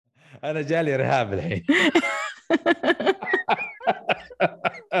انا جالي رهاب الحين.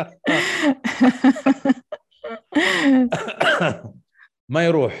 ما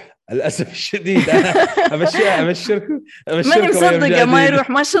يروح للاسف الشديد. انا ابشركم ماني مصدقه ما يروح.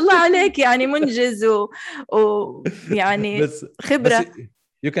 ما شاء الله عليك، يعني منجز يعني خبره. بس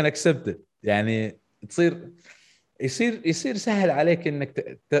you can accept it. يعني يصير سهل عليك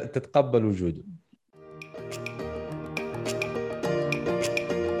انك تتقبل وجوده.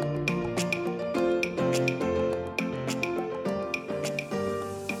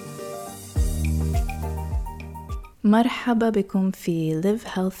 مرحبا بكم في Live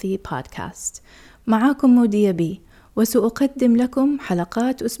Healthy Podcast. معاكم مودية بي، وسأقدم لكم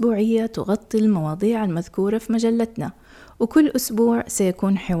حلقات أسبوعية تغطي المواضيع المذكورة في مجلتنا، وكل أسبوع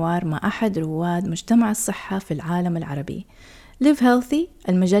سيكون حوار مع أحد رواد مجتمع الصحة في العالم العربي. Live Healthy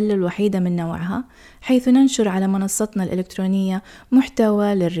المجلة الوحيدة من نوعها، حيث ننشر على منصتنا الإلكترونية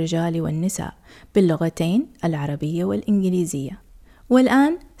محتوى للرجال والنساء باللغتين العربية والإنجليزية.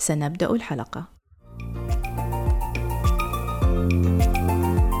 والآن سنبدأ الحلقة.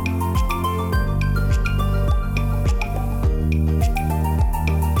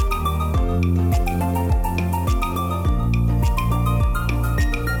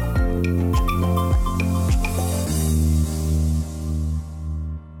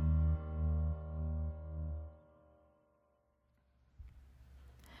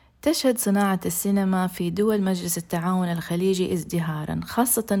 تشهد صناعة السينما في دول مجلس التعاون الخليجي ازدهاراً،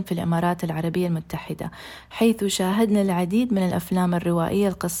 خاصة في الإمارات العربية المتحدة، حيث شاهدنا العديد من الأفلام الروائية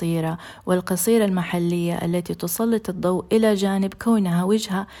القصيرة والقصيرة المحلية التي تسلط الضوء إلى جانب كونها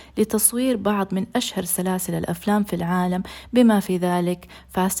وجهة لتصوير بعض من أشهر سلاسل الأفلام في العالم، بما في ذلك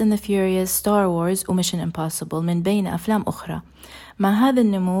Fast and the Furious, Star Wars و Mission Impossible، من بين أفلام أخرى. مع هذا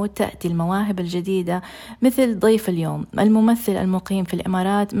النمو تأتي المواهب الجديدة مثل ضيف اليوم، الممثل المقيم في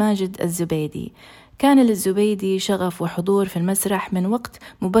الإمارات ماجد الزبيدي. كان للزبيدي شغف وحضور في المسرح من وقت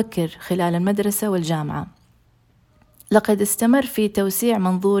مبكر خلال المدرسة والجامعة. لقد استمر في توسيع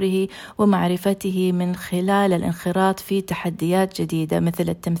منظوره ومعرفته من خلال الانخراط في تحديات جديدة مثل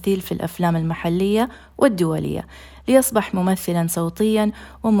التمثيل في الأفلام المحلية والدولية، ليصبح ممثلا صوتيا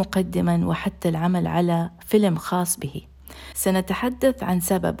ومقدما وحتى العمل على فيلم خاص به. سنتحدث عن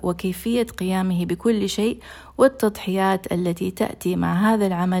سبب وكيفية قيامه بكل شيء والتضحيات التي تأتي مع هذا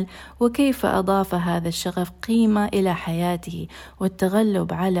العمل، وكيف أضاف هذا الشغف قيمة إلى حياته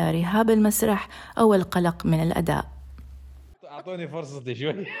والتغلب على رهاب المسرح أو القلق من الأداء. أعطوني فرصتي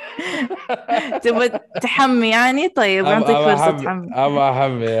شوي. تبغى تحمي يعني؟ طيب أعطيك فرصة تحمي.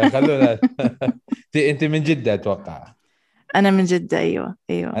 أحمي خلونا. أنت من جدة أتوقع؟ أنا من جدة. أيوة.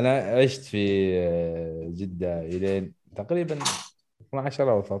 أنا عشت في جدة إلى تقريبا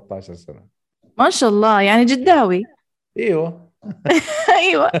 12 أو 13 سنة. ما شاء الله، يعني جداوي. ايوه.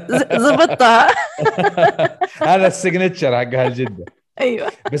 ايوه زبطتها. هذا السيجنتشر حق هالجدة.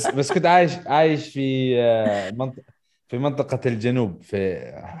 ايوه. بس كنت عايش في منطقة الجنوب،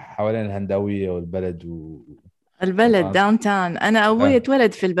 في حوالين الهنداوية والبلد البلد داون تاون. انا ابوي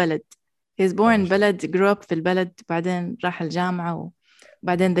اتولد في البلد. he's born بلد، grew up في البلد، بعدين راح الجامعة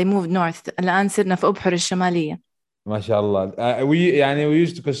وبعدين they moved north. الآن صرنا في أبحر الشمالية. ما شاء الله. we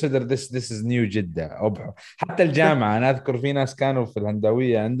used to consider this is new جدة أبحر. حتى الجامعة أنا أذكر في ناس كانوا في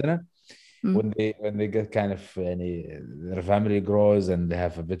الهنداوية عندنا when they get kind of يعني their family grows and they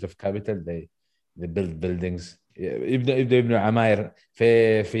have a bit of capital, they build buildings. يبدأ عماير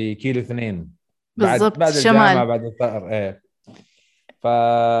في كيلو 2 بعد الجامعة بعد الثأر.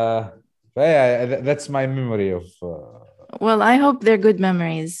 that's my memory of well I hope they're good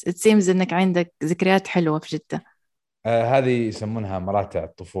memories. it seems إنك عندك ذكريات حلوة في جدة. هذه يسمونها مراتع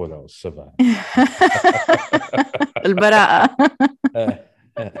الطفولة والصبا. البراءة.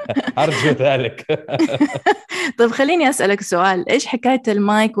 أرجو ذلك. طيب خليني أسألك سؤال، إيش حكاية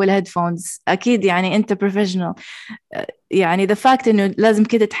المايك والهيدفونز؟ أكيد يعني أنت بروفيشنال، يعني the fact إنه لازم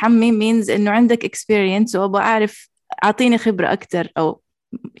كده تحمي means إنه عندك experience، وأبغى أعرف، أعطيني خبرة أكتر، أو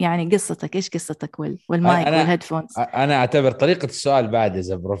يعني قصتك، إيش قصتك والمايك والهيدفونز؟ أنا أعتبر طريقة السؤال بعد as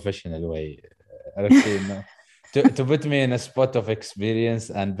a professional way. عرفتي إنه to put me in a spot of experience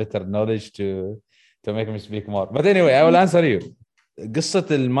and better knowledge to make me speak more. But anyway, I will answer you. قصة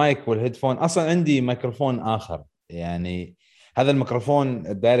المايك والهيدفون، أصلا عندي ميكروفون آخر، يعني هذا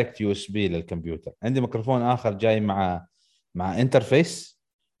الميكروفون دايركت يو اس بي للكمبيوتر. عندي ميكروفون آخر جاي مع انترفيس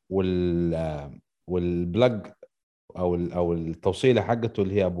والبلج أو التوصيلة حقته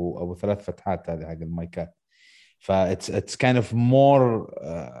اللي هي أبو 3 فتحات، هذه حق المايكات. it's kind of more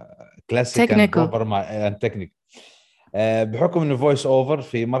classic and proper and technical. بحكم انه فويس اوفر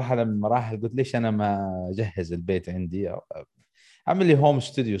في مرحله من المراحل قلت ليش انا ما اجهز البيت عندي عمل لي هوم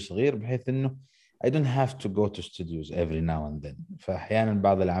ستوديو صغير بحيث انه I don't have to go to studios every now and then. فاحيانا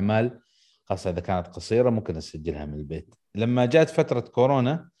بعض الاعمال خاصه اذا كانت قصيره ممكن اسجلها من البيت. لما جات فتره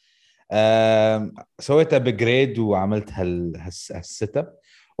كورونا سويتها بجريد وعملت هالسيت اب،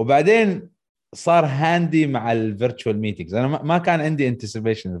 وبعدين صار هاندي مع الفيرتشوال ميتينجز. انا ما كان عندي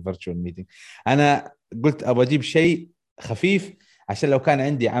انتسيبيشن الفيرتشوال ميتينج، انا قلت ابغى اجيب شيء خفيف عشان لو كان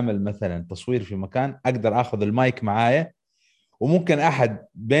عندي عمل مثلا تصوير في مكان اقدر اخذ المايك معايا، وممكن احد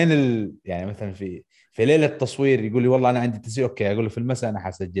بين يعني مثلا في ليله تصوير يقول لي والله انا عندي تسجيل، اوكي اقول له في المساء انا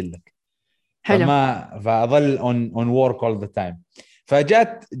حسجل لك. حلو. فاظل اون ورك اول ذا تايم.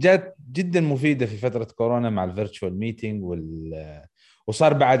 فجات جدا مفيده في فتره كورونا مع الفيرتشوال ميتينج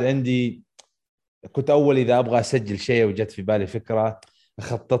وصار بعد عندي، كنت اول اذا ابغى اسجل شيء وجت في بالي فكره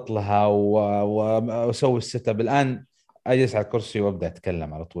اخطط لها واسوي السيت اب. الان اجلس على الكرسي وابدا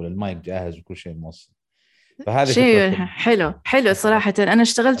اتكلم على طول، المايك جاهز وكل شيء موصل. فهذه شيء فكره حلو صراحة. أنا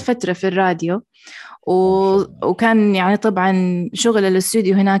اشتغلت فترة في الراديو وكان يعني طبعا شغل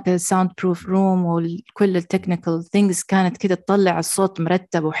الاستوديو هناك ساوند بروف روم وكل التكنيكال ثينجز كانت كده تطلع الصوت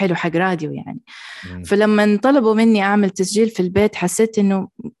مرتب وحلو حق راديو يعني. فلما طلبوا مني أعمل تسجيل في البيت حسيت إنه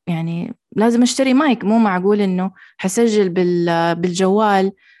يعني لازم أشتري مايك، مو معقول إنه حسجل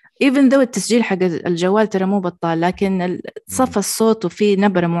بالجوال even though التسجيل حق الجوال ترى مو بطال، لكن صفى الصوت وفي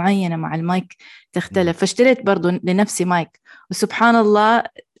نبرة معينة مع المايك تختلف. فاشتريت برضو لنفسي مايك، وسبحان الله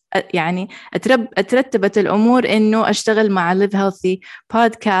يعني اترتبت الأمور إنه أشتغل مع Live Healthy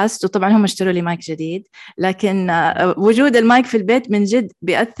بودكاست، وطبعا هم اشتروا لي مايك جديد. لكن وجود المايك في البيت من جد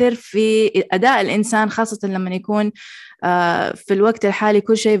بيأثر في أداء الإنسان، خاصة لما يكون في الوقت الحالي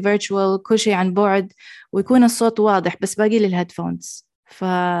كل شيء virtual، كل شيء عن بعد، ويكون الصوت واضح. بس باقي لي الهيدفونز.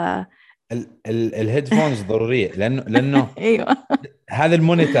 الهيدفونز ضروريه لانه ايوه هذا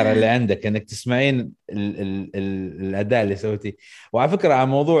المونيتور اللي عندك انك تسمعين الاداء اللي سويتيه. وعلى فكره على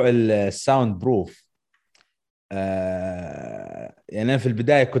موضوع الساوند بروف، يعني انا في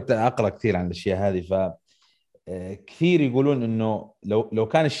البدايه كنت اقرا كثير عن الاشياء هذه، ف كثير يقولون انه لو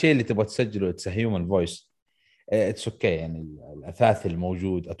كان الشيء اللي تبغى تسجله اتس هيومن فويس اتس اوكي، يعني الاثاث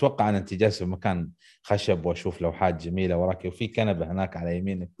الموجود. اتوقع ان انت جالس في مكان خشب واشوف لوحات جميله وراك وفي كنبه هناك على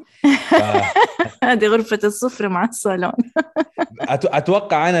يمينك هذه غرفة السفرة مع الصالون.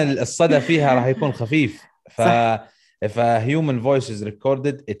 اتوقع انا الصدى فيها راح يكون خفيف. صح. if a human voice is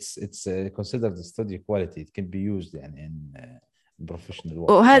recorded it's considered studio quality, it can be used يعني in professional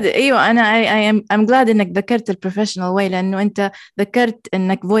work. وهذا ايوه، انا I'm glad انك ذكرت البروفيشنال واي، لانه انت ذكرت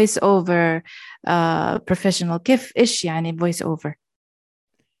انك voice over professional. كيف ايش يعني voice over؟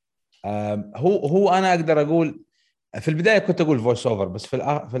 هو انا اقدر اقول في البدايه كنت اقول فويس اوفر، بس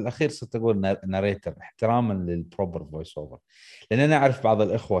في الاخير صرت اقول ناريتر احتراما للبروبر فويس اوفر. لان انا اعرف بعض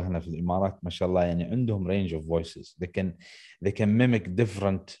الاخوه هنا في الامارات ما شاء الله يعني عندهم رينج اوف فويسز، they can mimic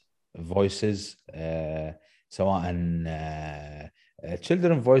different voices سواء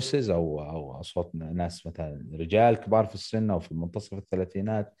children voices او اصوات ناس مثلا رجال كبار في السن او في منتصف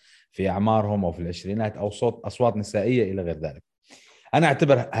الثلاثينات في اعمارهم او في العشرينات، او اصوات نسائيه الى غير ذلك. انا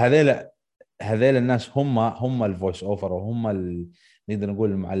اعتبر هذيل الناس هم الفويس اوفر، وهم نقدر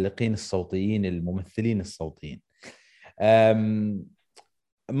نقول المعلقين الصوتيين، الممثلين الصوتيين.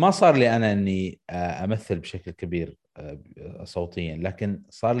 ما صار لي انا اني امثل بشكل كبير صوتيا، لكن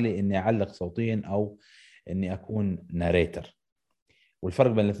صار لي اني اعلق صوتيا او اني اكون ناريتر.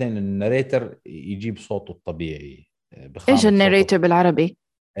 والفرق بين الاثنين ان الناريتر يجيب صوته الطبيعي بخامه ايش الناريتور صوته. بالعربي؟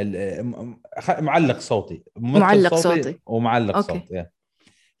 معلق صوتي، ممثل معلق صوتي صوتي. ومعلق اوكي. صوت.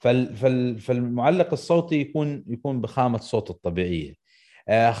 فالمعلق الصوتي يكون بخامة صوت الطبيعية.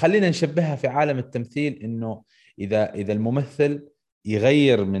 خلينا نشبهها في عالم التمثيل انه اذا الممثل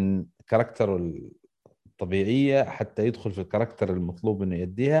يغير من كاركتره الطبيعية حتى يدخل في الكاركتر المطلوب انه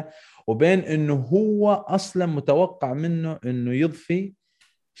يديها، وبين انه هو اصلا متوقع منه انه يضفي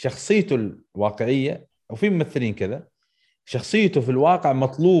شخصيته الواقعية. وفي ممثلين كذا شخصيته في الواقع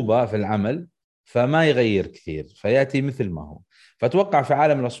مطلوبة في العمل فما يغير كثير فيأتي مثل ما هو. فأتوقع في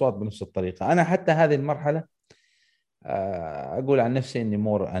عالم الأصوات بنفس الطريقة. أنا حتى هذه المرحلة أقول عن نفسي إني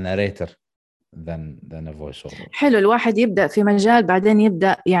more a narrator than a voiceover. حلو، الواحد يبدأ في مجال بعدين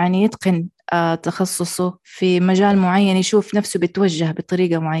يبدأ يعني يتقن تخصصه في مجال معين، يشوف نفسه بيتوجه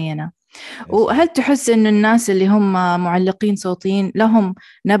بطريقة معينة. وهل تحس إنه الناس اللي هم معلقين صوتيين لهم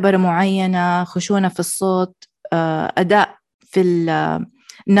نبرة معينة، خشونة في الصوت، أداء في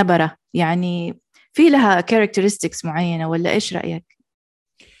النبرة، يعني في لها characteristics معينة، ولا إيش رأيك؟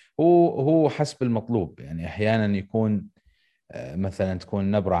 هو حسب المطلوب. يعني أحيانا يكون مثلا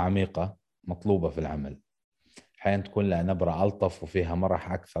تكون نبرة عميقة مطلوبة في العمل، أحيانا تكون لها نبرة ألطف وفيها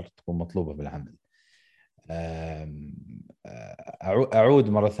مرح أكثر تكون مطلوبة في العمل. أعود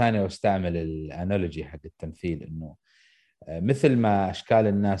مرة ثانية واستعمل الانالوجي حق التمثيل، إنه مثل ما أشكال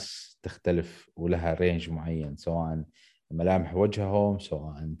الناس تختلف ولها رينج معين، سواء ملامح وجههم،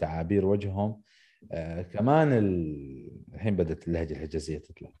 سواء تعابير وجههم، كمان الحين بدأت اللهجة الحجازية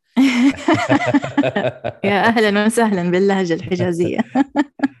تطلع. يا أهلا وسهلا باللهجة الحجازية.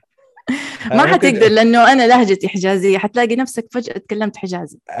 ما ممكن حتقدر لأنه أنا لهجتي حجازية، حتلاقي نفسك فجأة تكلمت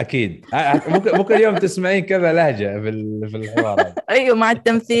حجازي. أكيد ممكن اليوم تسمعين كذا لهجة في الحوار. أيوة، مع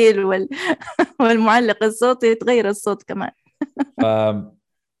التمثيل والمعلق الصوتي يتغير الصوت كمان.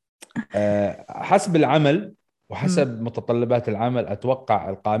 حسب العمل وحسب متطلبات العمل، أتوقع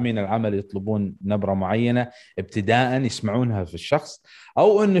القائمين العمل يطلبون نبرة معينة ابتداء يسمعونها في الشخص،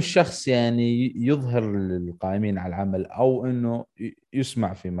 أو أنه الشخص يعني يظهر للقائمين على العمل، أو أنه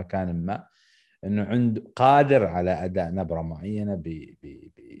يسمع في مكان ما أنه عنده قادر على أداء نبرة معينة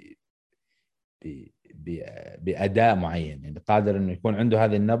بأداء معين، يعني قادر أنه يكون عنده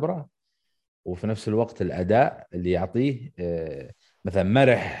هذه النبرة، وفي نفس الوقت الأداء اللي يعطيه مثلا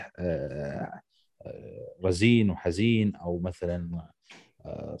مرح، رزين وحزين، أو مثلا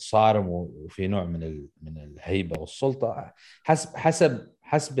صارم وفي نوع من الهيبة والسلطة،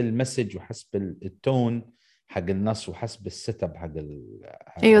 حسب المسج وحسب التون حق النص وحسب السيت اب حق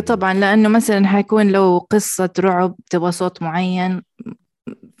ايوه طبعا، لانه مثلا حيكون لو قصة رعب تبغى صوت معين،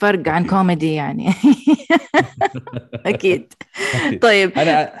 فرق عن كوميدي يعني. اكيد. طيب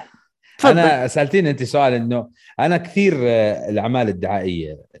انا سالتيني انت سؤال، انه انا كثير الاعمال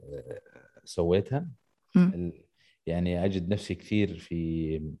الدعائيه سويتها، يعني اجد نفسي كثير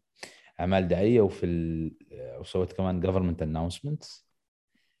في اعمال دعائيه، وسويت كمان government announcements.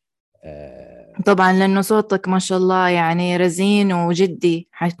 طبعا لانه صوتك ما شاء الله يعني رزين وجدي،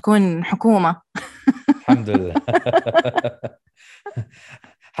 حتكون حكومه. الحمد لله.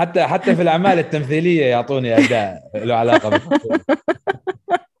 حتى في الاعمال التمثيليه يعطوني اداء له علاقه بالحكومه.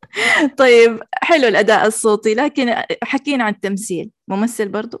 طيب حلو الاداء الصوتي، لكن حكينا عن التمثيل، ممثل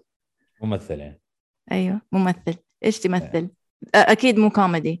برضو؟ ممثل يعني. ايوه ممثل. ايش تمثل؟ اكيد مو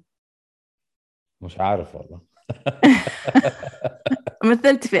كوميدي. مش عارف والله.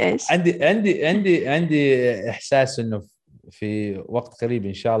 مثلت في ايش؟ عندي احساس انه في وقت قريب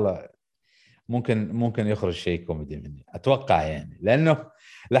ان شاء الله ممكن يخرج شيء كوميدي مني، اتوقع يعني، لانه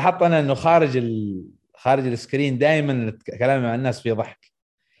لاحظت انا انه خارج السكرين دائما كلامي مع الناس فيه ضحك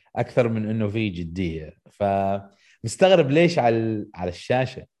اكثر من انه فيه جديه، فمستغرب ليش على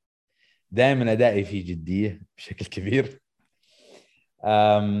الشاشه دائما ادائي فيه جديه بشكل كبير.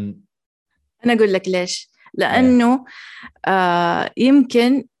 انا اقول لك ليش، لانه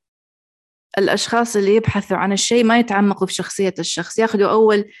يمكن الاشخاص اللي يبحثوا عن الشيء ما يتعمقوا في شخصيه الشخص، ياخذوا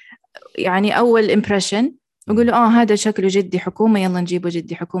اول امبريشن، يقولوا هذا شكله جدي حكومه، يلا نجيبه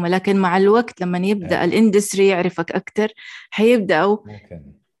جدي حكومه. لكن مع الوقت لما يبدا الاندستري يعرفك اكثر، حيبداوا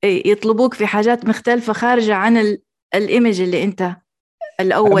يطلبوك في حاجات مختلفه خارجه عن الايمج اللي انت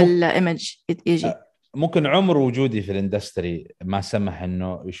الاول ايمج يجي. ممكن عمر وجودي في الاندستري ما سمح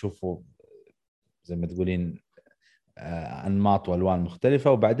انه يشوفوا زي ما تقولين انماط والوان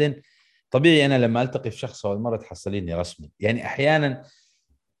مختلفه، وبعدين طبيعي انا لما التقي في شخص اول مره تحصليني رسمي، يعني احيانا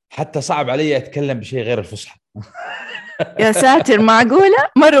حتى صعب علي اتكلم بشيء غير الفصحى. يا ساتر، معقوله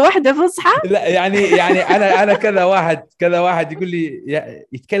مره واحده فصحى؟ لا يعني انا كذا واحد يقول لي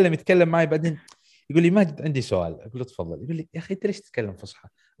يتكلم معي، بعدين يقول لي ماجد عندي سؤال، اقول له تفضل، يقول لي يا اخي انت ليش تتكلم فصحى؟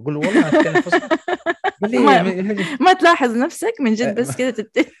 اقول له والله انا اتكلم فصحى. يقول لي ما تلاحظ نفسك من جد بس كذا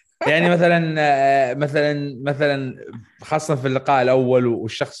يعني مثلا خاصة في اللقاء الأول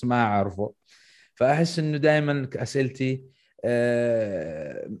والشخص ما أعرفه، فأحس إنه دائما أسئلتي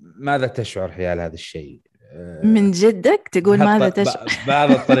ماذا تشعر حيال هذا الشيء؟ من جدك تقول ماذا تشعر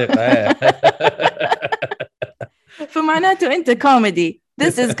بهذا الطريقة. فمعناته أنت كوميدي.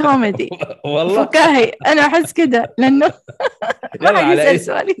 This is comedy. والله فكاهي. أنا أحس كده لأنه ما حيسأل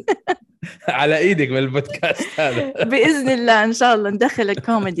سؤالي. على ايدك بالبودكاست هذا. باذن الله ان شاء الله ندخل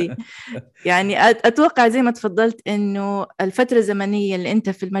الكوميدي. يعني اتوقع زي ما تفضلت انه الفتره الزمنيه اللي انت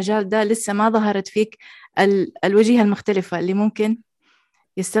في المجال ده لسه ما ظهرت فيك الوجهه المختلفه اللي ممكن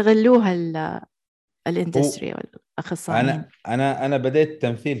يستغلوها الاندستري والاخصائيين. انا بديت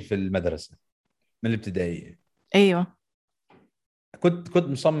تمثيل في المدرسه من الابتدائيه. ايوه كنت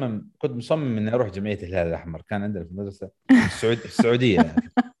مصمم اني اروح جمعيه الهلال الاحمر، كان عندنا في المدرسه في السعوديه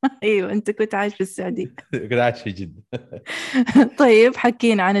يعني. ايوه انت كنت عايش في السعوديه. كنت عايش في جده. طيب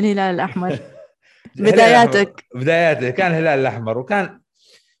حكينا عن الهلال الاحمر. بداياتي كان الهلال الاحمر،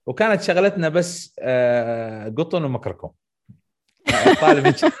 وكانت شغلتنا بس قطن ومكركم.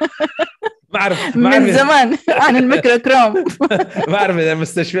 ما أعرف من زمان عن الميكروكروم. ما أعرف إذا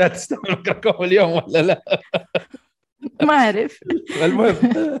المستشفيات تستعمل الميكروكروم اليوم ولا لا. ما أعرف.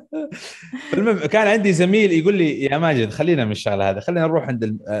 المهم كان عندي زميل يقول لي يا ماجد خلينا من الشغله هذا، خلينا نروح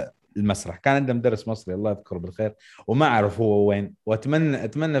عند المسرح. كان عنده مدرس مصري الله يذكره بالخير، وما اعرف هو وين،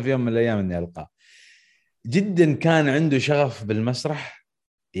 واتمنى في يوم من الايام اني القاه. جدا كان عنده شغف بالمسرح،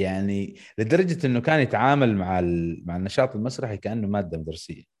 يعني لدرجه انه كان يتعامل مع النشاط المسرحي كانه ماده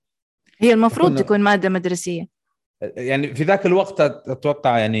مدرسيه. هي المفروض تكون مادة مدرسية يعني في ذاك الوقت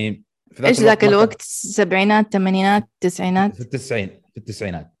اتوقع، يعني في إيش ذاك الوقت؟ السبعينات، ثمانينات، التسعينات؟ في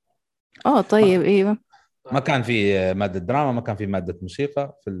التسعينات. طيب ايوه. ما كان في مادة دراما، ما كان في مادة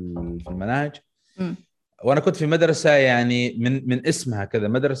موسيقى في المناهج. وانا كنت في مدرسة يعني من اسمها كذا،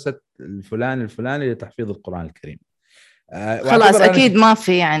 مدرسة الفلاني لتحفيظ القرآن الكريم. خلاص اكيد ما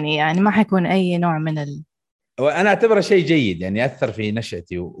في يعني ما حيكون اي نوع من وانا اعتبره شيء جيد، يعني اثر في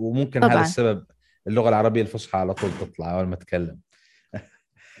نشأتي، وممكن طبعا. هذا السبب اللغة العربية الفصحى على طول تطلع اول ما اتكلم.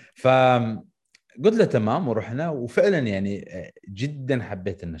 فقلت له تمام، ورحنا، وفعلا يعني جدا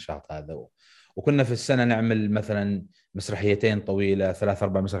حبيت النشاط هذا. وكنا في السنة نعمل مثلا مسرحيتين طويلة،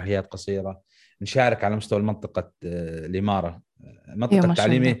 3-4 مسرحيات قصيرة، نشارك على مستوى المنطقة الإمارة،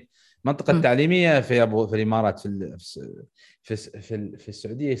 منطقة تعليمية في الإمارات، في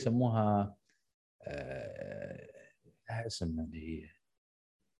السعودية يسموها اسم اللي هي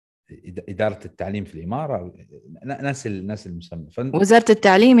إدارة التعليم في الإمارة، ناس المسمى وزارة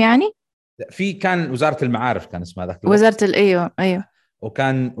التعليم يعني. كان وزارة المعارف كان اسمها ذاك الوقت. وزارة ايوه.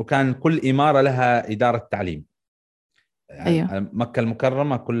 وكان كل إمارة لها إدارة تعليم. أيوه. مكة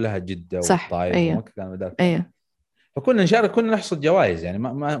المكرمة كلها، جدة والطائف ومكة كانوا إدارة. أيوه. فكنا نشارك، كنا نحصد جوائز، يعني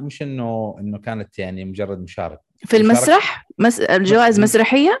ما مش انه كانت يعني مجرد مشاركة في المسرح. جوائز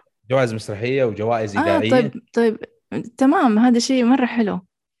مسرحية. جوائز مسرحية وجوائز إذاعية. طيب تمام، هذا شيء مرة حلو.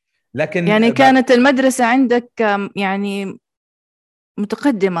 لكن يعني كانت المدرسة عندك يعني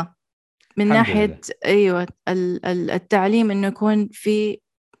متقدمة من ناحية أيوة التعليم، إنه يكون في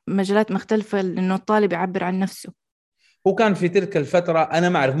مجالات مختلفة إنه الطالب يعبر عن نفسه. هو كان في تلك الفترة، أنا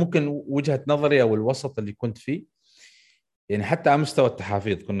ما أعرف، ممكن وجهة نظري أو الوسط اللي كنت فيه، يعني حتى على مستوى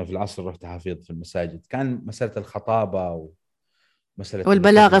التحافيظ، كنا في العصر نروح تحافيظ في المساجد، كان مسألة الخطابة ومسألة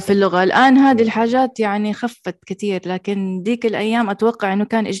والبلاغة في اللغة. الآن هذه الحاجات يعني خفت كثير، لكن ديك الأيام أتوقع إنه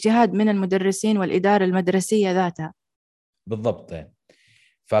كان اجتهاد من المدرسين والإدارة المدرسية ذاتها. بالضبط يعني.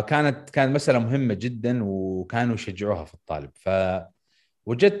 كان مسألة مهمة جدا، وكانوا يشجعوها في الطالب،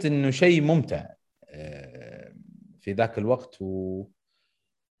 فوجدت إنه شيء ممتع في ذاك الوقت،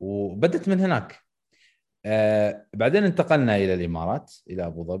 وبدت من هناك. بعدين انتقلنا إلى الإمارات، إلى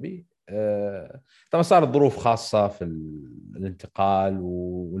أبو ظبي. طبعا صارت ظروف خاصة في الانتقال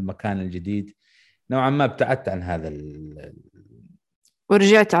والمكان الجديد، نوعا ما ابتعدت عن هذا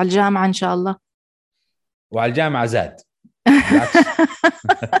ورجعت على الجامعة إن شاء الله. وعلى الجامعة زاد بالعكس.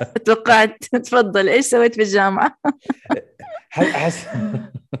 توقعت. تفضل، إيش سويت في الجامعة؟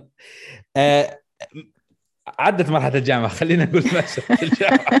 عدت مرحلة الجامعة، خلينا نقول ما سويت في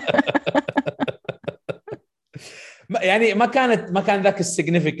الجامعة. يعني ما كان ذاك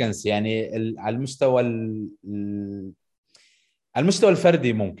السيجنيفيكانس، يعني على المستوى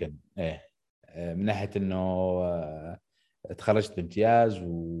الفردي ممكن من ناحية انه تخرجت بامتياز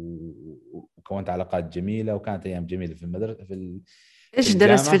وكونت علاقات جميلة، وكانت ايام جميلة في المدرسة ايش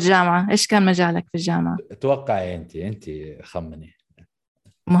درست في الجامعة؟ ايش كان مجالك في الجامعة؟ توقعي انت خمني.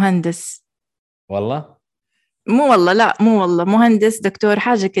 مهندس. والله لا مو والله، مهندس دكتور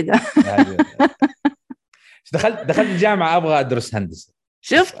حاجة كده. دخلت الجامعة ابغى ادرس هندسة.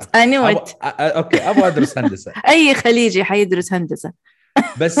 شفت انوت. اوكي ابغى ادرس هندسة. اي خليجي حيدرس هندسة.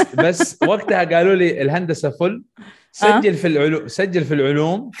 بس وقتها قالوا لي الهندسة فل، سجل في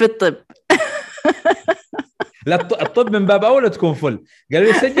العلوم في الطب. لا، الطب من باب اولى تكون فل.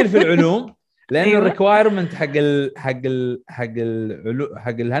 قالوا لي سجل في العلوم، لانه أيوة. الريكوايرمنت حق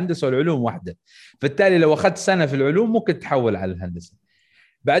الهندسه والعلوم واحده، فبالتالي لو اخذت سنه في العلوم ممكن تحول على الهندسه.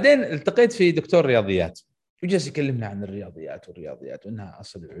 بعدين التقيت في دكتور رياضيات، وجلس يكلمنا عن الرياضيات وانها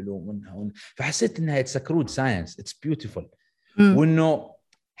اصل العلوم فحسيت انها اتس كرود ساينس، اتس بيوتيفول، وانه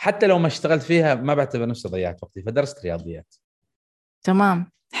حتى لو ما اشتغلت فيها ما بعتبر نفسي ضيعت وقتي، فدرست رياضيات.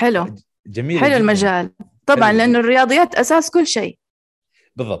 تمام، حلو. جميل، حلو جداً. المجال طبعا، لأنه الرياضيات أساس كل شيء.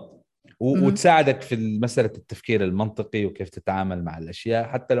 بالضبط. وتساعدك في مسألة التفكير المنطقي، وكيف تتعامل مع الأشياء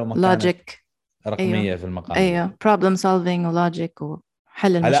حتى لو ما كانت رقمية. أيوة. في المقام. أيوة، problem solving ولوجيك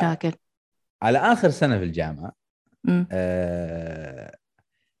وحل المشاكل. على آخر سنة في الجامعة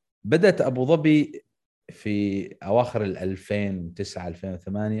بدأت أبو ظبي في أواخر 2009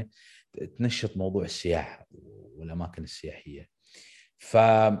 2008 تنشط موضوع السياحة والأماكن السياحية.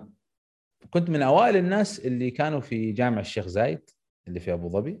 كنت من أوائل الناس اللي كانوا في جامع الشيخ زايد اللي في أبو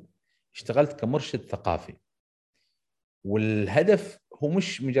ظبي. اشتغلت كمرشد ثقافي، والهدف هو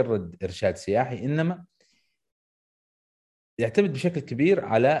مش مجرد إرشاد سياحي، إنما يعتمد بشكل كبير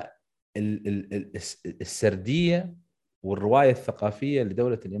على السردية والرواية الثقافية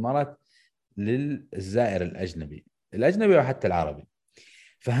لدولة الإمارات للزائر الأجنبي وحتى العربي.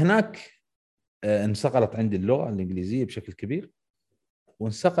 فهناك انصقلت عندي اللغة الإنجليزية بشكل كبير،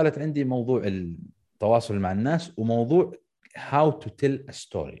 وانصقلت عندي موضوع التواصل مع الناس وموضوع how to tell a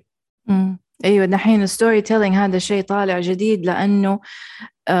story. أيوة، دحين الستوري تيلينج هذا شيء طالع جديد، لأنه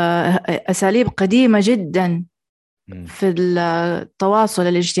أساليب قديمة جدا في التواصل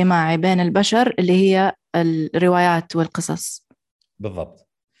الاجتماعي بين البشر اللي هي الروايات والقصص. بالضبط.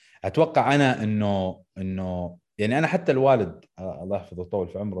 أتوقع أنا إنه يعني أنا حتى الوالد الله يحفظه ويطول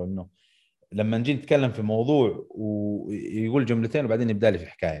في عمره، إنه لما نجي نتكلم في موضوع ويقول جملتين وبعدين يبدأ لي في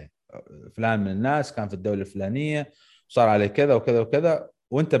حكاية، فلان من الناس كان في الدولة الفلانية صار عليه كذا وكذا وكذا،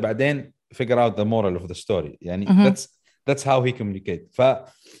 وانت بعدين figure out the moral of the story. يعني that's how he communicate.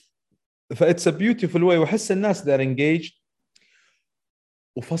 it's a beautiful way، وحس الناس they're engaged.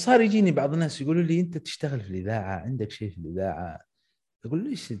 فصار يجيني بعض الناس يقولوا لي انت تشتغل في الإذاعة، عندك شيء في الإذاعة. يقول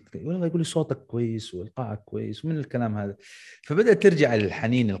ليش؟ والله يقول لي صوتك كويس والقاعك كويس ومن الكلام هذا. فبدأت ترجع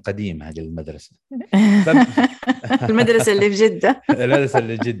للحنين القديم حق المدرسة. المدرسة اللي في جدة. المدرسة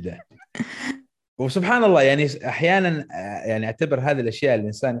اللي في جدة. وسبحان الله يعني أحيانا يعني أعتبر هذه الأشياء اللي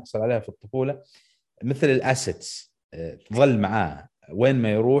الإنسان يحصل عليها في الطفولة مثل الأسيتس، تظل معاه وين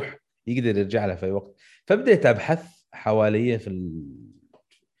ما يروح يقدر يرجع لها في أي وقت. فبدأت أبحث حواليه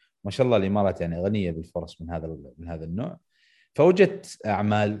ما شاء الله الإمارات يعني غنية بالفرص من هذا النوع. فوجدت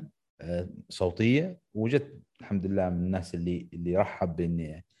أعمال صوتية، وجدت الحمد لله من الناس اللي رحب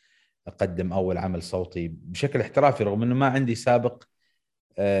بإني أقدم أول عمل صوتي بشكل احترافي، رغم أنه ما عندي سابق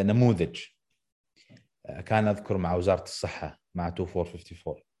نموذج. كان أذكر مع وزارة الصحة مع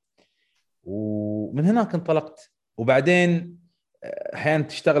 2454، ومن هناك انطلقت. وبعدين أحيانا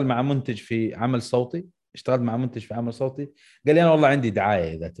تشتغل مع منتج في عمل صوتي، اشتغلت مع منتج في عمل صوتي قال لي أنا والله عندي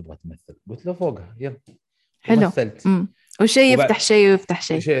دعاية إذا تبغى تمثل. قلت له فوقها يلا. حلو. ومثلت. وشيء يفتح شيء ويفتح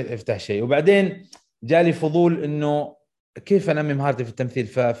شيء. شيء يفتح شيء. وبعدين جالي فضول إنه كيف أنمي مهارتي في التمثيل.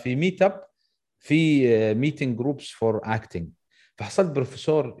 ففي ميت أب، في ميتينج جروبس فور أكتينج، فحصلت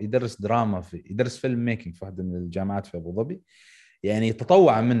بروفيسور يدرس دراما يدرس فيلم ميكينج في واحدة من الجامعات في أبو ظبي. يعني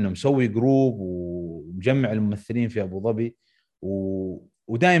تطوع منه، مسوي جروب ومجمع الممثلين في أبو ظبي،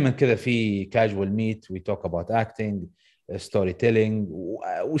 ودائما كذا في كاجوال ميت وي توك اباوت اكتينج، ستوري تيلينج،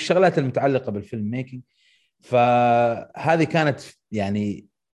 والشغلات المتعلقة بالفيلم ميكينج. فهذه كانت يعني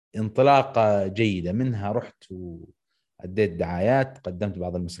انطلاقة جيدة. منها رحت وأديت دعايات، قدمت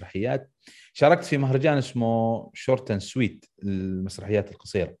بعض المسرحيات، شاركت في مهرجان اسمه شورت اند سويت المسرحيات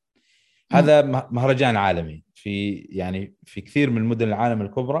القصيرة. هذا مهرجان عالمي في كثير من مدن العالم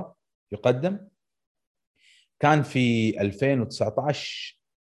الكبرى يقدم. كان في 2019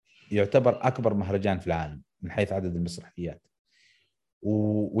 يعتبر أكبر مهرجان في العالم من حيث عدد المسرحيات.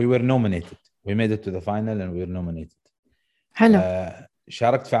 we were nominated, we made it to the final and we were nominated. حلو.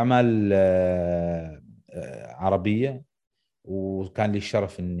 شاركت في أعمال عربية، وكان لي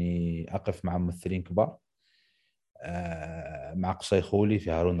الشرف أني أقف مع ممثلين كبار، مع قصي خولي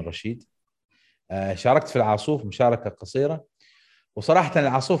في هارون الرشيد. شاركت في العاصوف مشاركة قصيرة. وصراحة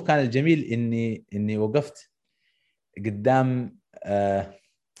العاصوف كان الجميل إني وقفت قدام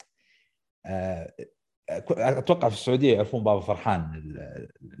أتوقع في السعودية يعرفون بابا فرحان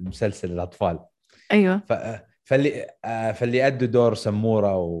المسلسل الأطفال. أيوة. فاللي أدوا دور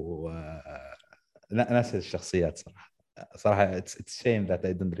سمورة ناس الشخصيات صراحة it's shame that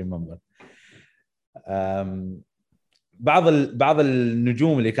I don't remember. بعض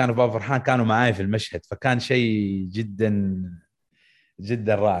النجوم اللي كانوا في بابا فرحان كانوا معاي في المشهد، فكان شيء جدا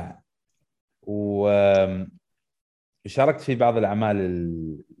جدا رائع. وشاركت في بعض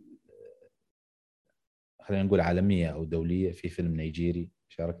الأعمال خلينا نقول عالمية أو دولية. في فيلم نيجيري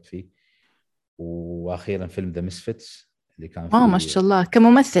شاركت فيه، وأخيرا فيلم ذا مسفتس اللي كان فيه ما شاء الله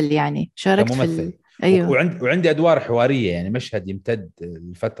كممثل يعني شاركت كممثل. أيوة. وعندي أدوار حوارية، يعني مشهد يمتد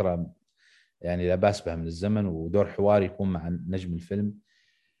لفترة يعني لا بأس بها من الزمن، ودور حواري يكون مع نجم الفيلم.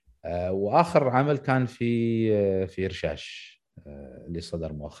 وآخر عمل كان في رشاش اللي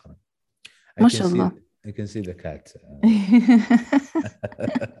صدر مؤخرا. ما شاء الله. I can see the cat.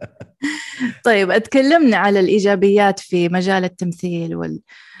 طيب أتكلمنا على الإيجابيات في مجال التمثيل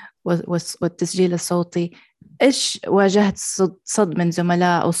والتسجيل الصوتي. إيش واجهت صد من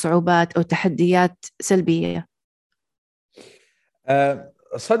زملاء أو صعوبات أو تحديات سلبية؟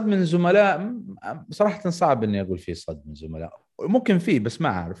 صد من زملاء صراحة صعب إني أقول فيه صد من زملاء، ممكن فيه بس ما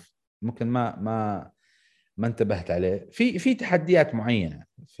أعرف. ممكن ما انتبهت عليه. في تحديات معينة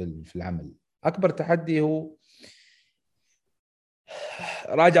في العمل. أكبر تحدي هو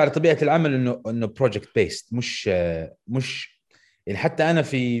راجع لطبيعة العمل، إنه project based، مش يعني. حتى أنا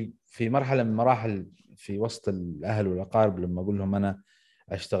في مرحلة من مراحل في وسط الأهل والأقارب لما أقول لهم أنا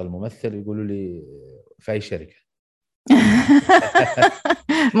أشتغل ممثل، يقولوا لي في أي شركة.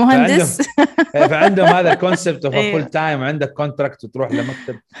 مهندس. فعندهم هذا الكونسبت اوف فول تايم، عندك كونتراكت وتروح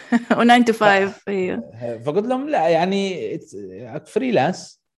لمكتب و9 to 5. ايوه. فقلت لهم لا، يعني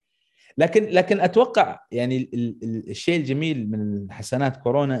فريلانس. لكن اتوقع يعني الشيء الجميل من حسنات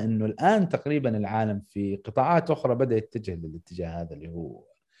كورونا انه الان تقريبا العالم في قطاعات اخرى بدا يتجه للاتجاه هذا، اللي هو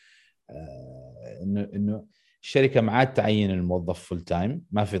انه الشركه ما عاد تعين الموظف فول تايم،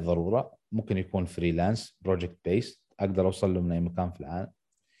 ما في ضروره، ممكن يكون فريلانس بروجكت بيست، اقدر اوصل له من اي مكان في العالم.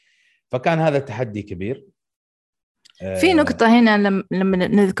 فكان هذا تحدي كبير. في نقطة هنا لما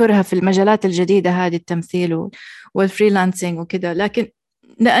نذكرها في المجالات الجديدة هذه، التمثيل والفريلانسينج وكذا، لكن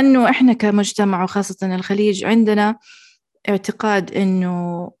لأنه إحنا كمجتمع وخاصة الخليج عندنا اعتقاد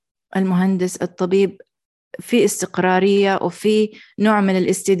إنه المهندس الطبيب في استقرارية وفي نوع من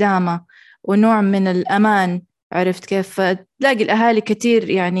الاستدامة ونوع من الأمان. عرفت كيف؟ تلاقي الأهالي كتير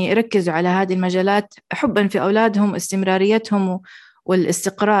يعني يركزوا على هذه المجالات حبا في أولادهم، استمراريتهم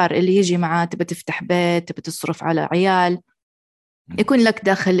والاستقرار اللي يجي معاه. تبى تفتح بيت، تبى تصرف على عيال، يكون لك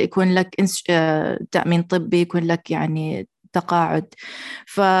دخل، يكون لك تأمين طبي، يكون لك يعني تقاعد.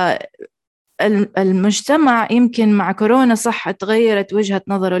 فالمجتمع يمكن مع كورونا صح تغيرت وجهة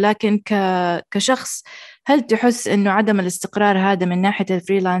نظره، لكن كشخص هل تحس إنه عدم الاستقرار هذا من ناحية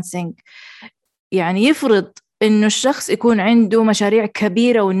الفريلانسينج يعني يفرض إنه الشخص يكون عنده مشاريع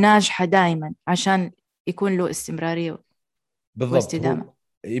كبيرة وناجحة دائما عشان يكون له استمرارية بالضبط. واستدامة؟ هو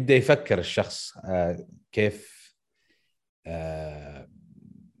يبدأ يفكر الشخص كيف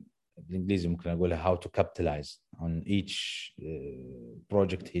بالإنجليزي ممكن أقولها how to capitalize on each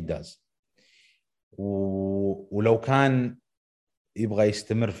project he does. ولو كان يبغى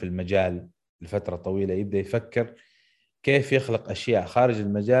يستمر في المجال لفترة طويلة، يبدأ يفكر كيف يخلق أشياء خارج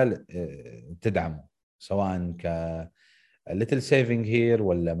المجال تدعمه، سواء little saving here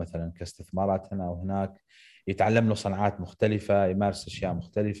ولا مثلا كاستثمارات هنا وهناك، يتعلم له صناعات مختلفة، يمارس أشياء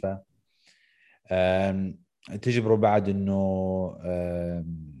مختلفة. تجبره بعد أنه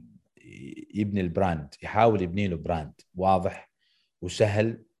يبني البراند، يحاول يبني له براند واضح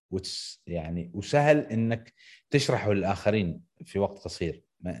وسهل، يعني وسهل انك تشرحه للاخرين في وقت قصير.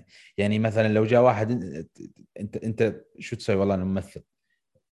 يعني مثلا لو جاء واحد انت شو تسوي؟ والله انا ممثل،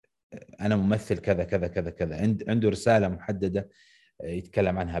 انا ممثل كذا كذا كذا كذا، عنده رسالة محددة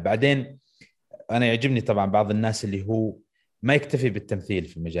يتكلم عنها. بعدين انا يعجبني طبعا بعض الناس اللي هو ما يكتفي بالتمثيل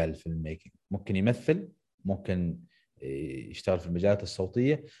في مجال الفيلم ميكينج، ممكن يمثل، ممكن يشتغل في المجالات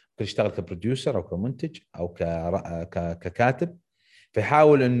الصوتية، ممكن يشتغل كبروديوسر او كمنتج او ككاتب.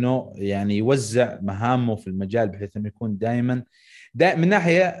 فيحاول انه يعني يوزع مهامه في المجال بحيث انه يكون دائما من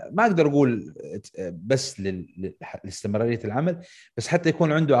ناحيه ما اقدر اقول بس لاستمراريه العمل، بس حتى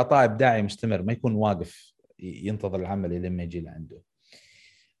يكون عنده عطاء ابداعي مستمر، ما يكون واقف ينتظر العمل لما يجي لعنده.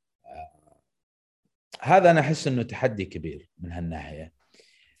 هذا انا احس انه تحدي كبير من هالناحيه.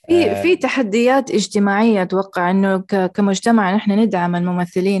 في تحديات اجتماعية. أتوقع أنه كمجتمع نحن ندعم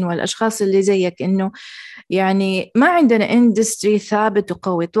الممثلين والأشخاص اللي زيك، أنه يعني ما عندنا اندستري ثابت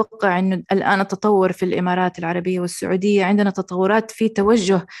وقوي. أتوقع أنه الآن التطور في الإمارات العربية والسعودية، عندنا تطورات في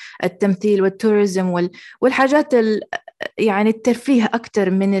توجه التمثيل والتوريزم والحاجات يعني الترفيه أكثر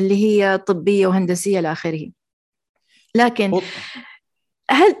من اللي هي طبية وهندسية لآخره. لكن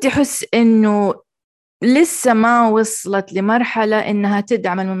هل تحس أنه لسه ما وصلت لمرحلة إنها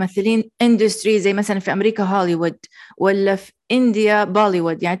تدعم الممثلين اندستري زي مثلا في أمريكا هوليوود، ولا في إنديا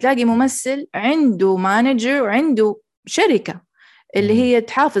بوليوود؟ يعني تلاقي ممثل عنده مانجر وعنده شركة اللي هي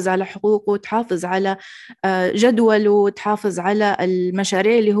تحافظ على حقوقه وتحافظ على جدوله وتحافظ على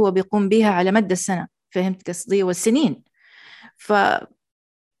المشاريع اللي هو بيقوم بها على مدى السنة. فهمت قصدي؟ والسنين. فهل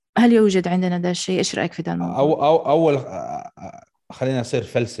يوجد عندنا ده الشيء؟ إيش رأيك في ده الموضوع؟ أول خلينا نصير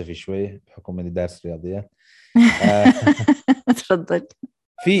فلسفي شوي بحكم اني دارس رياضيات. تفضل.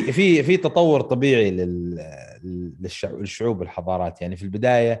 في تطور طبيعي للشعوب الحضارات. يعني في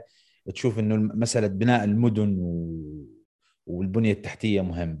البداية تشوف انه مسألة بناء المدن والبنية التحتية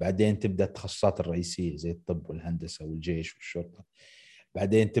مهم، بعدين تبدأ التخصصات الرئيسية زي الطب والهندسة والجيش والشرطة،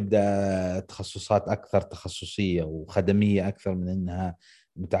 بعدين تبدأ تخصصات أكثر تخصصية وخدمية أكثر من أنها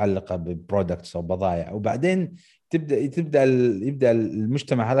متعلقة ببرودكتس أو بضائع، وبعدين يبدأ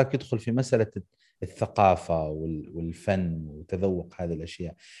المجتمع هذا يدخل في مسألة الثقافة والفن وتذوق هذه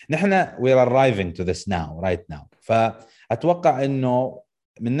الأشياء. نحن we are arriving to this now right now. فأتوقع أنه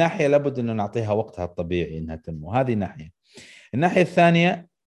من ناحيه لابد انه نعطيها وقتها الطبيعي انها تنمو، هذه ناحيه. الناحيه الثانيه،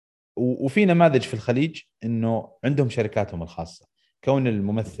 وفي نماذج في الخليج انه عندهم شركاتهم الخاصه، كون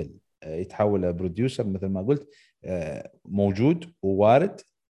الممثل يتحول بروديوسر مثل ما قلت موجود ووارد،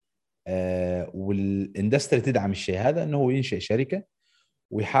 والاندستري تدعم الشيء هذا، انه هو ينشئ شركه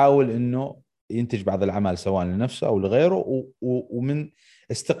ويحاول انه ينتج بعض الاعمال سواء لنفسه او لغيره. ومن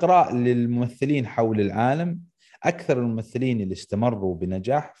استقراء للممثلين حول العالم، اكثر الممثلين اللي استمروا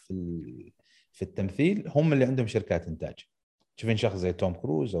بنجاح في التمثيل هم اللي عندهم شركات انتاج. تشوفين شخص زي توم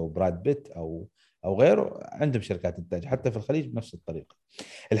كروز او براد بيت او غيره عندهم شركات انتاج، حتى في الخليج بنفس الطريقه.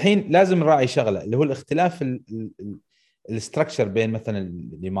 الحين لازم نراعي شغله اللي هو الاختلاف الاستراكشر بين مثلا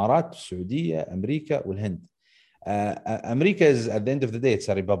الامارات، السعوديه، امريكا والهند. امريكا at the end of the day it's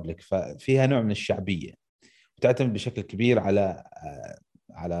a republic، ففيها نوع من الشعبيه وتعتمد بشكل كبير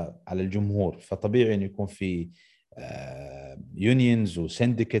على الجمهور، فطبيعي انه يكون في يونيونز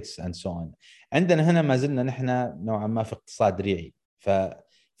وسندكتس اند سو اون. عندنا هنا ما زلنا نحن نوعا ما في اقتصاد ريعي،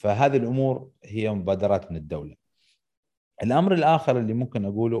 فهذه الامور هي مبادرات من الدوله. الامر الاخر اللي ممكن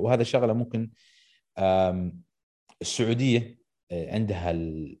اقوله، وهذا شغله ممكن السعوديه عندها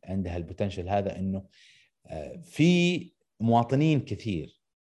البوتنشل هذا، انه في مواطنين كثير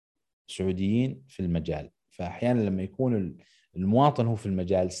سعوديين في المجال، فأحيانا لما يكون المواطن هو في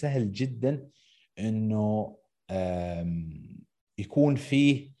المجال سهل جدا أنه يكون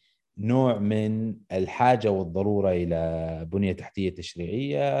فيه نوع من الحاجة والضرورة إلى بنية تحتية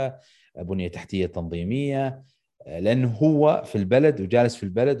تشريعية، بنية تحتية تنظيمية، لأنه هو في البلد وجالس في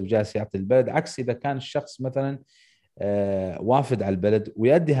البلد وجالس يعطي البلد، عكس إذا كان الشخص مثلا وافد على البلد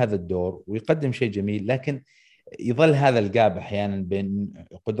ويؤدي هذا الدور ويقدم شيء جميل، لكن يظل هذا الجاب احيانا بين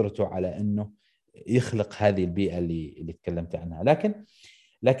قدرته على انه يخلق هذه البيئه اللي تكلمت عنها.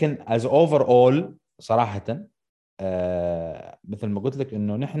 لكن as overall صراحه مثل ما قلت لك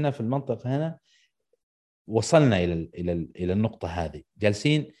انه نحن في المنطقه هنا وصلنا الى النقطه هذه،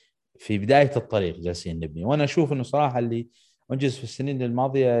 جالسين في بدايه الطريق، جالسين نبني. وانا اشوف انه صراحه اللي انجز في السنين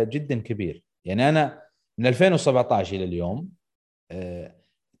الماضيه جدا كبير. يعني انا من 2017 الى اليوم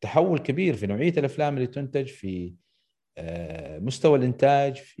تحول كبير في نوعيه الافلام اللي تنتج، في مستوى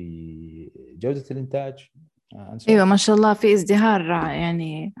الانتاج، في جوده الانتاج. ايوه ما شاء الله، في ازدهار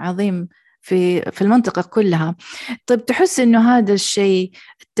يعني عظيم في المنطقة كلها. طيب تحس انه هذا الشيء،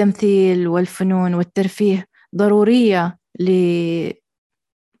 التمثيل والفنون والترفيه، ضرورية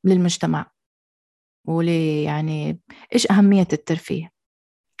للمجتمع، يعني ايش أهمية الترفيه؟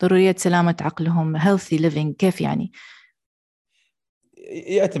 ضرورية سلامة عقلهم، healthy living، كيف يعني؟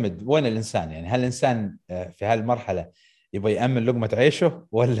 يعتمد وين الانسان، يعني هل الانسان في هالمرحله يبغى يامن لقمه عيشه،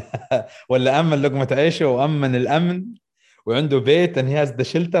 ولا امن لقمه عيشه وامن الامن وعنده بيت and he has the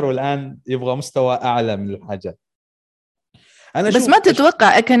shelter، والان يبغى مستوى اعلى من الحاجات. انا بس ما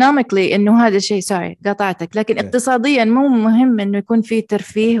تتوقع economically انه هذا الشيء، سوري قاطعتك، لكن اقتصاديا مو مهم انه يكون في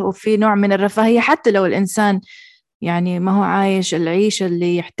ترفيه وفي نوع من الرفاهية، حتى لو الانسان يعني ما هو عايش العيشة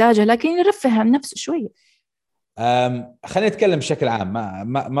اللي يحتاجها، لكن يرفه عن نفسه شوية. خلينا نتكلم بشكل عام،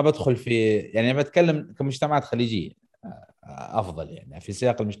 ما بدخل في، يعني بتكلم كمجتمعات خليجيه افضل، يعني في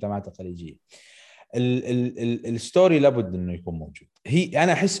سياق المجتمعات الخليجيه الستوري لابد انه يكون موجود.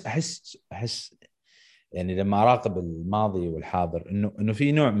 انا احس يعني لما اراقب الماضي والحاضر انه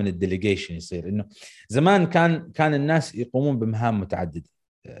في نوع من الديليجيشن يصير. انه زمان كان الناس يقومون بمهام متعدده،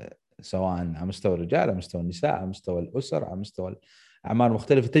 سواء على مستوى الرجال، على مستوى النساء، على مستوى الاسر، على مستوى الاعمار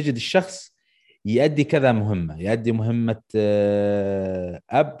مختلفه. تجد الشخص يؤدي كذا مهمه، يؤدي مهمه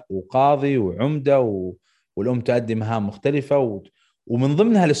اب وقاضي وعمده، والام تؤدي مهام مختلفه، ومن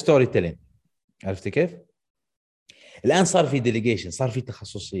ضمنها الستوري تيلينج. عرفت كيف؟ الان صار في ديليجيشن، صار في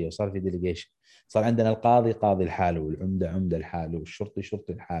تخصصيه، وصار في ديليجيشن. صار عندنا القاضي قاضي لحاله، والعمده عمده لحاله، والشرطي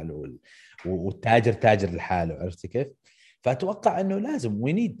شرطي لحاله، والتاجر تاجر لحاله. عرفت كيف؟ فاتوقع انه لازم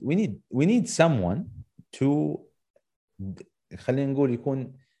we need someone to، خلينا نقول،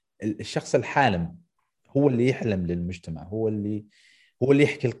 يكون الشخص الحالم هو اللي يحلم للمجتمع، هو اللي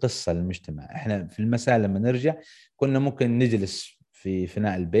يحكي القصه للمجتمع. احنا في المساء لما نرجع كنا ممكن نجلس في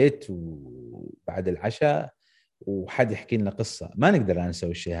فناء البيت وبعد العشاء وحد يحكي لنا قصه، ما نقدر أنا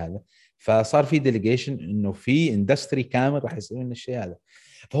نسوي الشيء هذا. فصار في ديليجيشن، انه في اندستري كامل راح يسوي لنا الشيء هذا.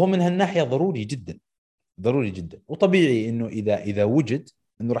 فهو من هالناحيه ضروري جدا، ضروري جدا. وطبيعي انه اذا وجد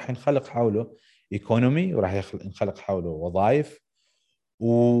انه راح ينخلق حوله ايكونومي، وراح ينخلق حوله وظائف.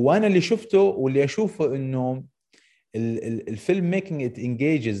 وانا اللي شفته واللي اشوفه انه الفيلم ميكينج ات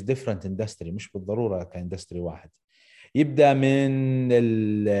انجيجز ديفرنت اندستري، مش بالضروره كاندستري واحد. يبدا من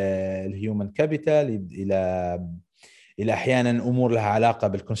الهيومن كابيتال، الى احيانا امور لها علاقه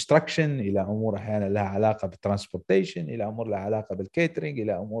بالكونستراكشن، الى امور احيانا لها علاقه بالترانسبورتيشن، الى امور لها علاقه بالكيترينج،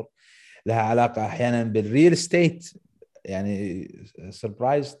 الى امور لها علاقه احيانا بالريل استيت. يعني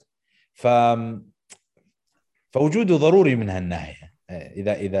سربرايزد. فوجوده ضروري من هالناحيه،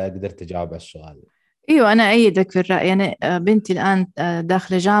 اذا قدرت اجاوب على السؤال. ايوه انا ايدك في الراي. يعني بنتي الان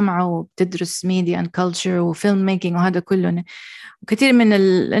داخله جامعه وبتدرس ميديا اند كلتشر وفيلم ميكينج وهذا كله، وكثير من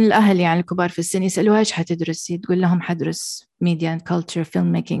الاهل يعني الكبار في السن يسالوها ايش حتدرسي، تقول لهم حدرس ميديا اند كلتشر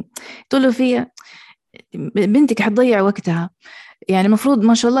فيلم ميكينج. تقولوا فيها بنتك حتضيع وقتها، يعني المفروض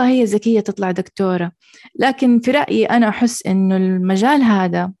ما شاء الله هي ذكيه تطلع دكتوره. لكن في رايي انا احس انه المجال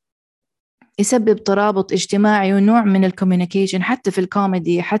هذا يسبب ترابط اجتماعي ونوع من الكوميونيكيشن، حتى في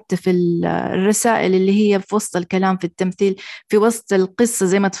الكوميدي، حتى في الرسائل اللي هي في وسط الكلام، في التمثيل، في وسط القصة،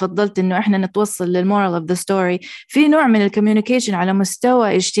 زي ما تفضلت انه احنا نتوصل للمورال اوف ذا ستوري. في نوع من الكوميونيكيشن على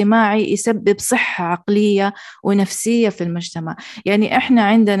مستوى اجتماعي يسبب صحة عقلية ونفسية في المجتمع. يعني احنا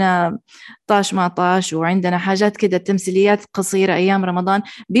عندنا طاش مع طاش، وعندنا حاجات كده تمثيليات قصيرة ايام رمضان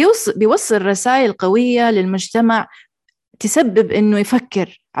بيوصل رسائل قوية للمجتمع، تسبب إنه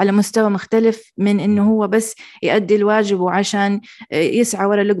يفكر على مستوى مختلف من إنه هو بس يؤدي الواجب وعشان يسعى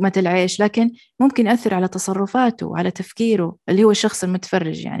وراء لقمة العيش، لكن ممكن يأثر على تصرفاته وعلى تفكيره اللي هو الشخص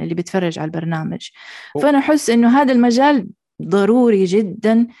المتفرج، يعني اللي بيتفرج على البرنامج. فأنا أحس إنه هذا المجال ضروري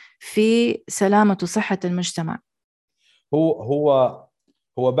جدا في سلامة وصحة المجتمع.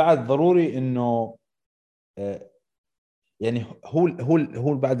 هو بعد ضروري إنه يعني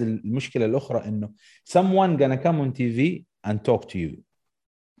هو بعد المشكلة الأخرى إنه someone gonna come on TV and talk to you.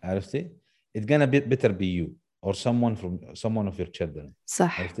 عرفتي؟ It's gonna better be you or someone of your children.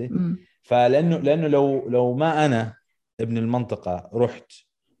 صح. عرفتي؟ لأنه لو ما أنا ابن المنطقة رحت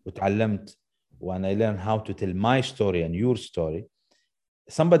وتعلمت وأنا learn how to tell my story and your story,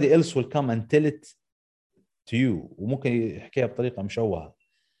 somebody else will come and tell it to you وممكن يحكيها بطريقة مشوهة.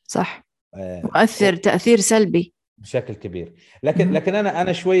 صح. مؤثر تأثير سلبي بشكل كبير. لكن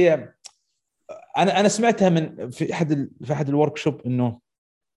أنا شوية أنا سمعتها من في أحد الوركشوب إنه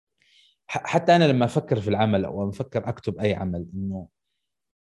حتى أنا لما أفكر في العمل أو أفكر أكتب أي عمل إنه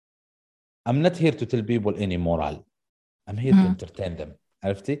I'm not here to tell people any moral. I'm here to entertain them.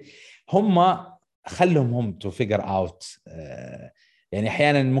 عرفتي؟ هم خلهم to figure out. يعني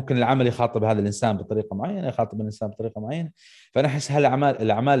أحيانا ممكن العمل يخاطب هذا الإنسان بطريقة معينة، يخاطب الإنسان بطريقة معينة. فأنا أحس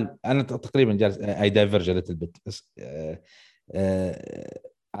الأعمال أنا تقريبا جالس I diverge a little bit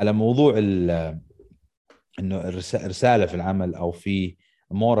على موضوع إنه الرسالة في العمل أو في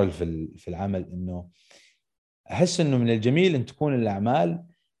مورال في العمل. إنه أحس إنه من الجميل أن تكون الأعمال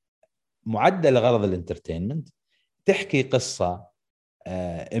معدة لغرض الانترتينمنت، تحكي قصة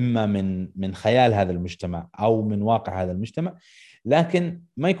إما من خيال هذا المجتمع أو من واقع هذا المجتمع، لكن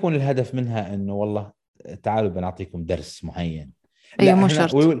ما يكون الهدف منها إنه والله تعالوا بنعطيكم درس معين. أيوة مو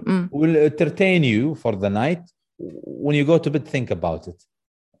شرط. we'll entertain you for the night when you go to bed think about it.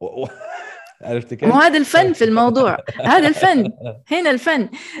 عرفت كيف؟ وهذا الفن في الموضوع. هذا الفن هنا الفن.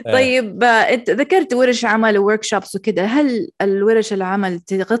 طيب انت ذكرت ورش عمل ووركشوبس وكده، هل الورش العمل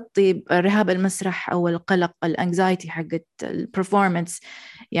تغطي رهاب المسرح او القلق الانكزايتي حقت البرفورمانس؟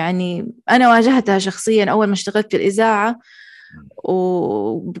 يعني انا واجهتها شخصيا اول ما اشتغلت في الاذاعه،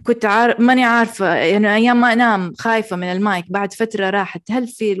 وكنت ماني عارفه يعني ايام ما انام خايفه من المايك، بعد فتره راحت. هل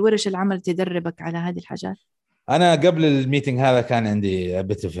في الورش العمل تدربك على هذه الحاجات؟ أنا قبل الميتنج هذا كان عندي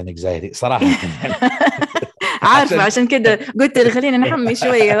bit of anxiety صراحة. عارفة عشان كده قلت لي خلينا نحمي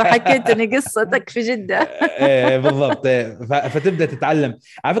شوية، وحكيت إن قصتك في جدة. بالضبط. فتبدأ تتعلم.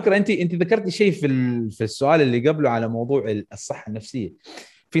 على فكرة أنت ذكرتي شيء في السؤال اللي قبله على موضوع الصحة النفسية.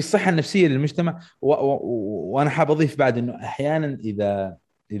 في الصحة النفسية للمجتمع وأنا حاب أضيف بعد إنه أحيانا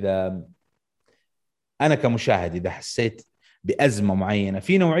إذا أنا كمشاهد إذا حسيت بأزمة معينة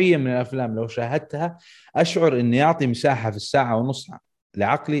في نوعية من الأفلام لو شاهدتها أشعر إني يعطي مساحة في الساعة ونص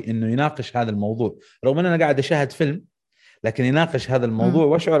لعقلي إنه يناقش هذا الموضوع، رغم أن أنا قاعد أشاهد فيلم لكن يناقش هذا الموضوع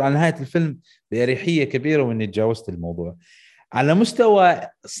وأشعر على نهاية الفيلم بأريحية كبيرة وإني تجاوزت الموضوع. على مستوى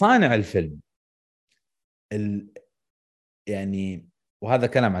صانع الفيلم يعني وهذا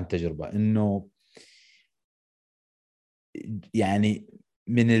كلام عن تجربة إنه يعني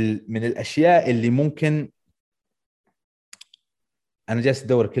من الأشياء اللي ممكن أنا جالس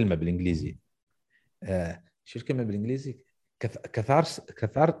أدور كلمة بالإنجليزي شو الكلمة بالإنجليزي؟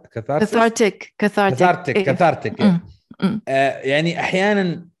 كثارتك. يعني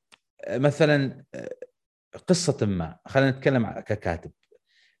أحيانا مثلا قصة ما خلينا نتكلم ككاتب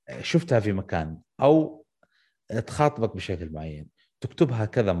شفتها في مكان أو تخاطبك بشكل معين، تكتبها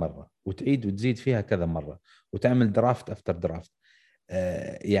كذا مرة وتعيد وتزيد فيها كذا مرة وتعمل درافت أفتر درافت.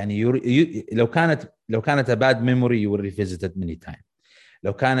 يعني لو كانت a bad memory you will revisit it many times.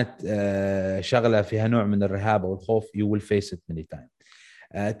 لو كانت شغلة فيها نوع من الرهاب أو الخوف you will face it many times.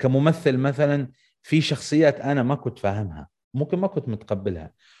 كممثل مثلا في شخصيات أنا ما كنت فاهمها، ممكن ما كنت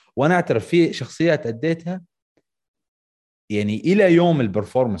متقبلها، وأنا أعترف في شخصيات أديتها يعني إلى يوم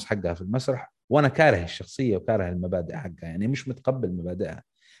البرفورمانس حقها في المسرح وأنا كاره الشخصية وكاره المبادئ حقها، يعني مش متقبل مبادئها،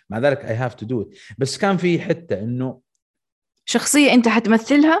 مع ذلك I have to do it. بس كان في حتة إنه شخصية أنت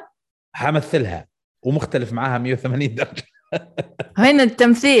حمثلها ومختلف معاها 180 درجة. هنا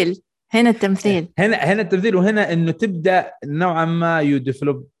التمثيل هنا التمثيل، وهنا إنه تبدأ نوعا ما you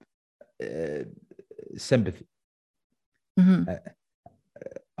develop sympathy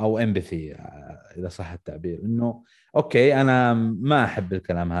أو empathy إذا صح التعبير، إنه أوكي أنا ما أحب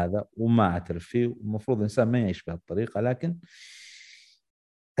الكلام هذا وما أعترف فيه، ومفروض الإنسان ما يعيش بهالطريقة، لكن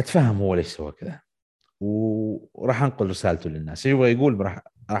أتفهم هو ليش سوى كذا وراح أنقل رسالته للناس، يبغى يقول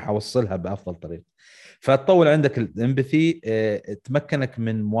راح أوصلها بأفضل طريقة. فتطول عندك الامباثي، تمكنك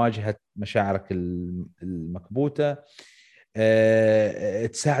من مواجهة مشاعرك المكبوتة،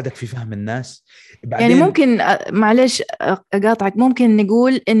 تساعدك في فهم الناس. بعدين يعني ممكن معلش أقاطعك، ممكن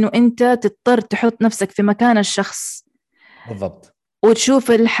نقول إنه أنت تضطر تحط نفسك في مكان الشخص بالضبط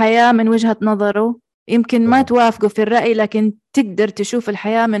وتشوف الحياة من وجهة نظره، يمكن بالضبط. ما توافقه في الرأي لكن تقدر تشوف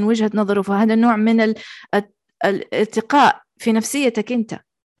الحياة من وجهة نظره، فهذا نوع من الارتقاء في نفسيتك أنت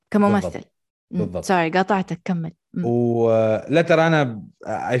كممثل. بالضبط. سوري قاطعتك، كمل. ولا ترى أنا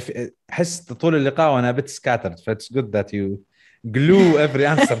أحس طول اللقاء وأنا بت scattered, so it's good that you glue every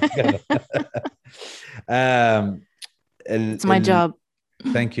answer together. It's my job.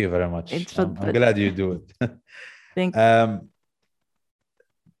 Thank you very much. I'm glad you do it. Thank you.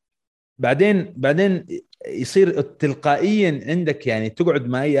 بعدين يصير تلقائيا عندك يعني تقعد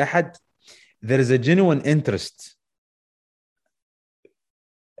مع أي أحد there is a genuine interest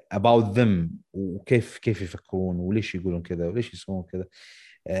about them وكيف يفكرون وليش يقولون كذا وليش يسوون كذا.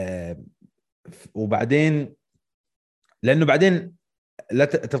 وبعدين لأنه بعدين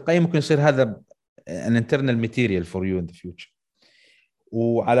تلقائيا ممكن يصير هذا an internal material for you in the future.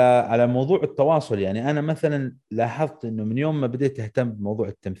 وعلى موضوع التواصل، يعني أنا مثلا لاحظت إنه من يوم ما بديت أهتم بموضوع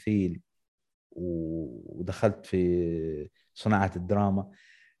التمثيل ودخلت في صناعة الدراما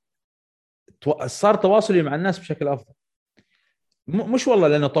صار تواصلي مع الناس بشكل أفضل. مش والله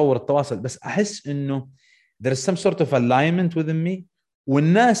لأنه طور التواصل، بس أحس إنه there is some sort of alignment within me،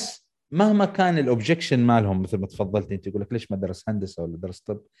 والناس مهما كان الأوبجكشن مالهم مثل ما تفضلت أنت، يقول لك ليش ما درس هندسة ولا درس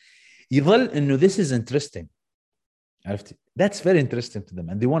طب، يظل إنه this is interesting، عرفتي؟ That's very interesting to them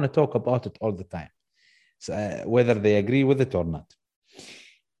and they want to talk about it all the time, so, whether they agree with it or not.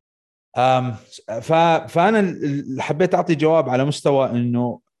 فأنا حبيت أعطي جواب على مستوى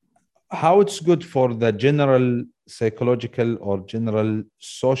إنه how it's good for the general psychological or general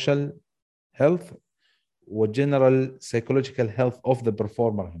social health or general psychological health of the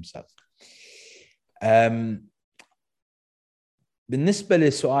performer himself. بالنسبة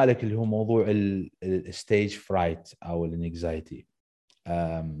لسؤالك اللي هو موضوع الستيج فرايت أو الانكزايتي،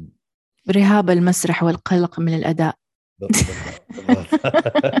 رهاب المسرح والقلق من الأداء.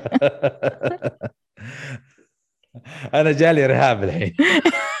 أنا جالي رهاب الحين.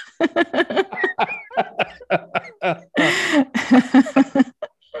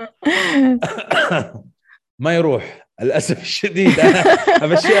 ما يروح للأسف الشديد. أنا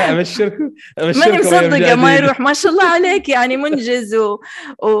أبشركم ماني مصدقة ما يروح. ما شاء الله عليك، يعني منجز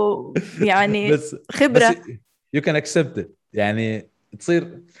ويعني خبرة. بس you can accept it، يعني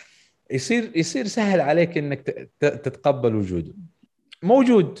يصير سهل عليك إنك تتقبل وجوده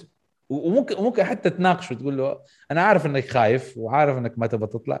موجود، وممكن حتى تناقش وتقول له أنا عارف إنك خايف وعارف إنك ما تبغى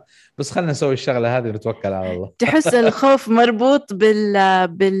تطلع، بس خلنا نسوي الشغلة هذه ونتوكل على الله. تحس الخوف مربوط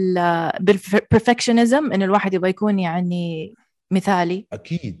بالperfectionism، إن الواحد يبغى يكون يعني مثالي.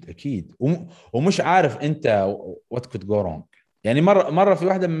 أكيد ومش عارف أنت what could go wrong. يعني مرة في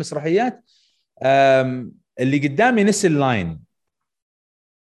واحدة من المسرحيات اللي قدامي نسي اللاين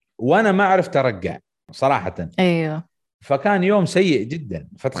وأنا ما عرفت أرجع صراحة. أيوه. فكان يوم سيء جدا.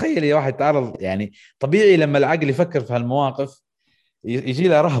 فتخيلي واحد تعرض، يعني طبيعي لما العقل يفكر في هالمواقف يجي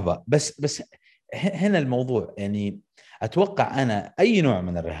له رهبة. بس هنا الموضوع، يعني أتوقع أنا أي نوع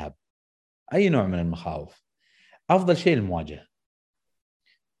من الرهاب، أي نوع من المخاوف، أفضل شيء المواجهة.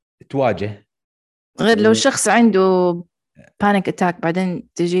 تواجه، غير لو الشخص عنده panic attack بعدين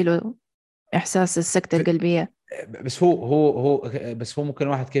تجي له إحساس السكتة القلبية. بس هو ممكن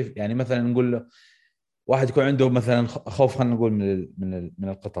واحد كيف، يعني مثلا نقول له واحد يكون عنده مثلا خوف، خلينا نقول من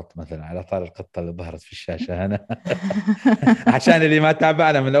القطط مثلا، على طار القطة اللي ظهرت في الشاشة هنا. عشان اللي ما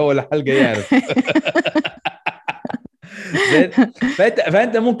تابعنا من أول حلقة يعرف.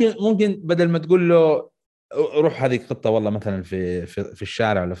 فانت ممكن بدل ما تقول له روح هذه قطه والله مثلا في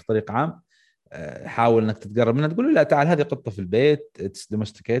الشارع ولا في طريق عام، حاول انك تتقرب منها، تقول له لا تعال هذه قطه في البيت اتس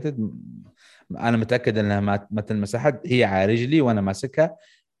دومستيكيتد، انا متاكد انها ما تلمس احد، هي على رجلي وانا ماسكها،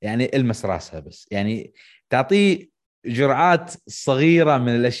 يعني المس راسها بس، يعني تعطيه جرعات صغيره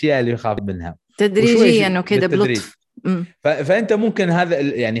من الاشياء اللي يخاف منها تدريجيا وكذا بلطف. فانت ممكن هذا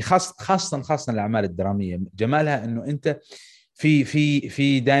يعني خاصه الاعمال الدراميه جمالها انه انت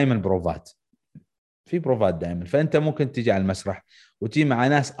في دائما بروفات دائما، فانت ممكن تيجي على المسرح وتيجي مع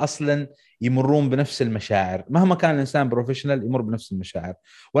ناس اصلا يمرون بنفس المشاعر، مهما كان الانسان بروفيشنال يمر بنفس المشاعر،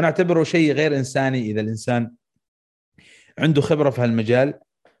 وانا اعتبره شيء غير انساني اذا الانسان عنده خبره في هالمجال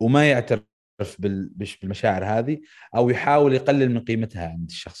وما يعترف بالمشاعر هذه او يحاول يقلل من قيمتها عند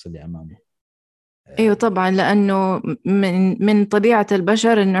الشخص اللي امامه. ايوه طبعا، لانه من طبيعه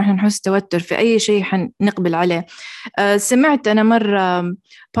البشر انه احنا نحس توتر في اي شيء حنقبل عليه. سمعت انا مره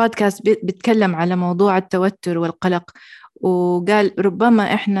بودكاست بيتكلم على موضوع التوتر والقلق، وقال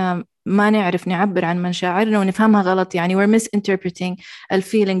ربما احنا ما نعرف نعبر عن مشاعرنا ونفهمها غلط، يعني we're misinterpreting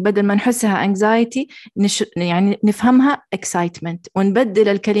الفيلينج، بدل ما نحسها anxiety يعني نفهمها excitement، ونبدل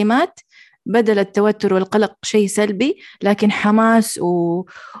الكلمات، بدل التوتر والقلق شيء سلبي لكن حماس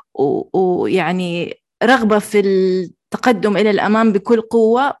ويعني رغبة في التقدم إلى الأمام بكل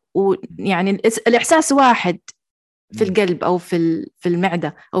قوة، ويعني الإحساس واحد في القلب أو في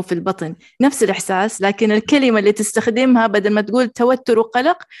المعدة أو في البطن، نفس الإحساس، لكن الكلمة اللي تستخدمها بدل ما تقول توتر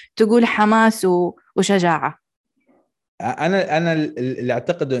وقلق تقول حماس وشجاعة. أنا اللي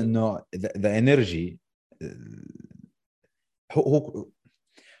أعتقد إنه the energy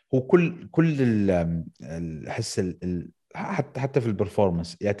هو كل الحس حتى في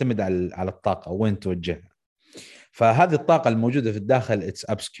البرفورمانس يعتمد على الطاقة وين توجهها. فهذه الطاقة الموجودة في الداخل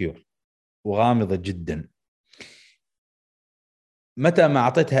it's obscure وغامضة جدا، متى ما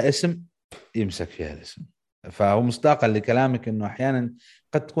أعطيتها اسم يمسك فيها الاسم. فهو مصداقا لكلامك إنه أحيانا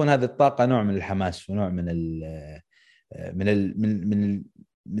قد تكون هذه الطاقة نوع من الحماس ونوع من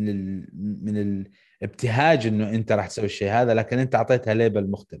الابتهاج إنه أنت راح تسوي الشيء هذا، لكن أنت أعطيتها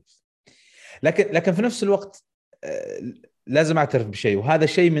ليبل مختلف. لكن في نفس الوقت لازم أعترف بشيء، وهذا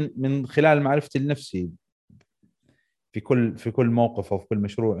شيء من خلال معرفتي لنفسي في كل موقف أو في كل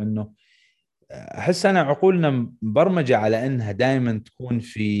مشروع، إنه أحس أنا عقولنا مبرمجة على أنها دائما تكون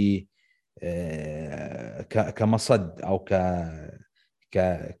في كمصد أو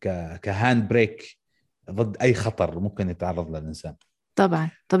كهاند بريك ضد أي خطر ممكن يتعرض له الإنسان. طبعا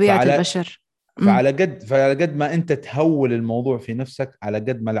طبيعة البشر. فعلى قد ما أنت تهول الموضوع في نفسك، على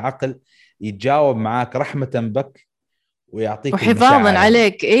قد ما العقل يتجاوب معاك رحمة بك ويعطيك وحفاظا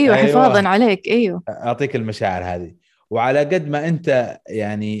عليك. أيوة حفاظا عليك. أيوة يعطيك المشاعر هذه. وعلى قد ما أنت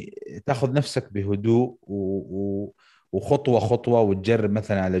يعني تأخذ نفسك بهدوء وخطوة خطوة وتجرب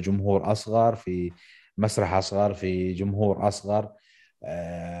مثلا على جمهور أصغر، في مسرح أصغر، في جمهور أصغر،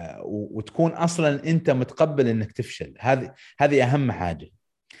 وتكون أصلا أنت متقبل أنك تفشل. هذه أهم حاجة.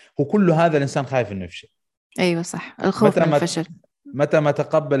 هو كل هذا الإنسان خايف أنه يفشل. أيوة صح، الخوف من الفشل. متى ما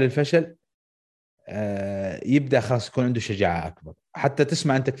تقبل الفشل يبدأ خلاص يكون عنده شجاعة أكبر. حتى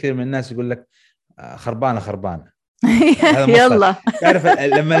تسمع أنت كثير من الناس يقول لك خربانة يلا تعرف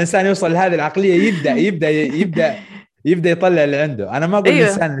لما الإنسان يوصل لهذه العقلية يبدأ يطلع اللي عنده. أنا ما أقول أيوة.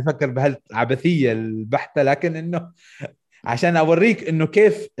 الإنسان اللي يفكر بهالعبثية البحتة، لكن إنه عشان أوريك إنه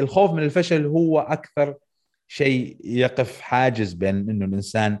كيف الخوف من الفشل هو أكثر شيء يقف حاجز بين إنه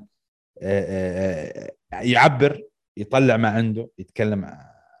الإنسان يعبر، يطلع ما عنده، يتكلم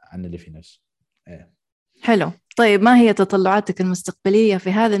عن اللي في نفسه. حلو. طيب ما هي تطلعاتك المستقبلية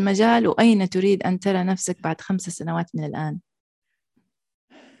في هذا المجال، وأين تريد أن ترى نفسك بعد 5 سنوات من الآن؟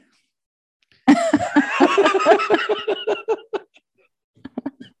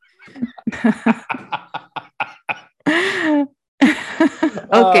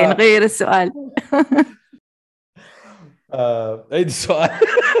 أوكي نغير السؤال. عيد السؤال.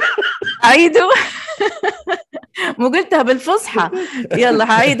 عيده. مو قلتها بالفصحى؟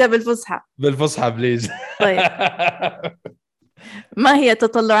 يلا هعيدها بالفصحى بليز. طيب ما هي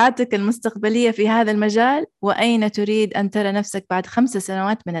تطلعاتك المستقبلية في هذا المجال، وأين تريد أن ترى نفسك بعد 5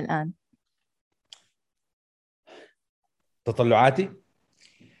 سنوات من الآن؟ تطلعاتي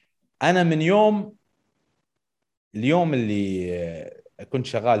أنا من اليوم اللي كنت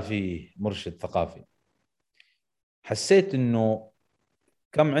شغال فيه مرشد ثقافي، حسيت إنه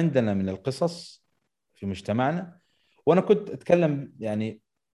كم عندنا من القصص في مجتمعنا. وأنا كنت أتكلم يعني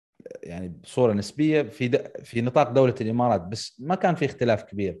بصورة نسبية في نطاق دولة الإمارات، بس ما كان في اختلاف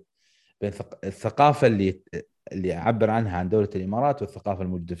كبير بين الثقافة اللي أعبر عنها عن دولة الإمارات والثقافة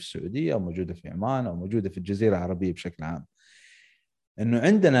الموجودة في السعودية أو موجودة في عمان أو موجودة في الجزيرة العربية بشكل عام. إنه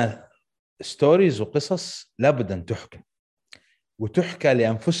عندنا ستوريز وقصص لابد أن تحكى، وتحكى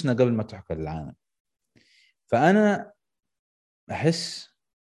لأنفسنا قبل ما تحكى للعالم. فأنا أحس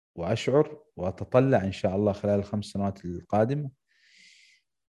وأشعر وأتطلع إن شاء الله خلال 5 سنوات القادمة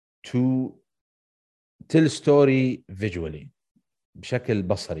to tell story visually، بشكل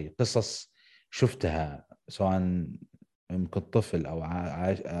بصري، قصص شفتها سواء يمكن طفل أو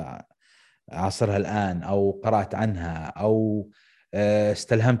عاصرها الآن أو قرأت عنها أو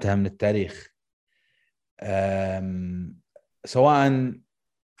استلهمتها من التاريخ، سواء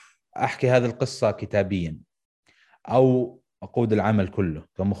أحكي هذه القصة كتابيا أو أقود العمل كله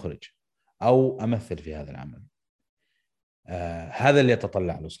كمخرج أو أمثل في هذا العمل. هذا اللي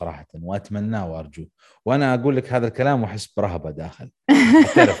أتطلع له صراحة وأتمناه وأرجوه. وأنا أقول لك هذا الكلام وأحس برهبة داخل.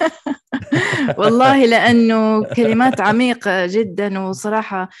 والله لأنه كلمات عميقة جدا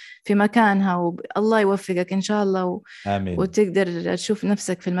وصراحة في مكانها، والله يوفقك إن شاء الله آمين. وتقدر تشوف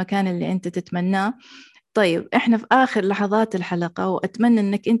نفسك في المكان اللي أنت تتمناه. طيب إحنا في آخر لحظات الحلقة، وأتمنى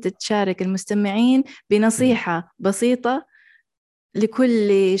أنك أنت تشارك المستمعين بنصيحة بسيطة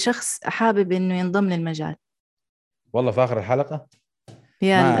لكل شخص حابب أنه ينضم للمجال. والله في آخر الحلقة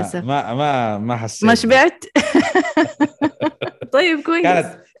يا للأسف ما حسيت، ما شبعت. طيب كويس.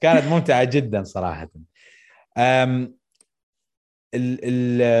 كانت ممتعة جدا صراحة.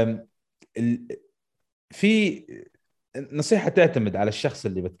 في نصيحة تعتمد على الشخص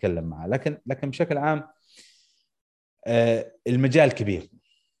اللي بتكلم معه، لكن بشكل عام المجال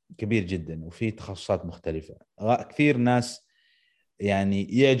كبير جدا وفي تخصصات مختلفة. كثير ناس يعني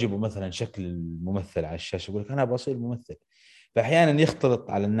يعجبوا مثلا شكل الممثل على الشاشة، يقول لك أنا بصير ممثل. فأحيانا يختلط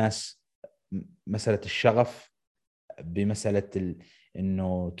على الناس مسألة الشغف بمسألة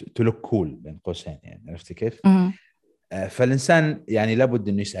إنه تلوك كول بين قوسين، يعني عرفتي كيف؟ فالإنسان يعني لابد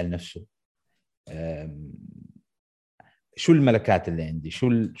إنه يسأل نفسه شو الملكات اللي عندي، شو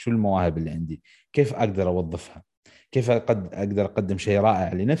المواهب اللي عندي، كيف أقدر أوظفها، كيف أقدر أقدم شيء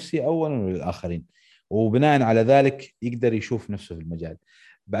رائع لنفسي أولا وللآخرين، وبناء على ذلك يقدر يشوف نفسه في المجال.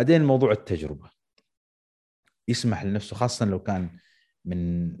 بعدين موضوع التجربة، يسمح لنفسه خاصة لو كان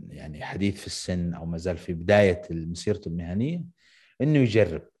من يعني حديث في السن أو ما زال في بداية مسيرته المهنية، إنه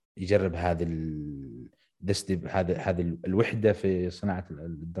يجرب هذه الوحدة في صناعة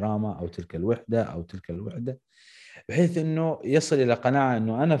الدراما أو تلك الوحدة بحيث إنه يصل إلى قناعة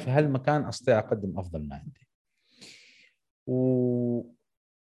إنه أنا في هالمكان أستطيع أقدم أفضل ما عندي.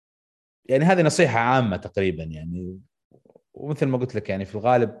 يعني هذه نصيحة عامة تقريبا يعني، ومثل ما قلت لك يعني في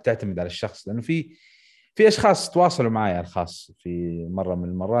الغالب تعتمد على الشخص، لأنه في أشخاص تواصلوا معي الخاص في مرة من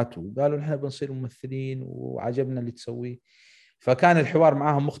المرات وقالوا نحن بنصير ممثلين وعجبنا اللي تسويه، فكان الحوار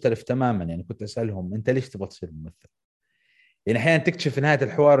معهم مختلف تماما. يعني كنت أسألهم أنت ليش تبغى تصير ممثل؟ يعني أحيانا تكتشف في نهاية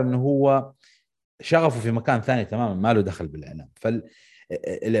الحوار إنه هو شغفه في مكان ثاني تماما ما له دخل بالإعلام.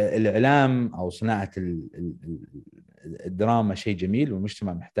 فالإعلام أو صناعة الدراما شيء جميل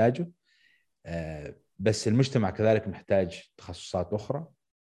والمجتمع محتاجه، بس المجتمع كذلك محتاج تخصصات أخرى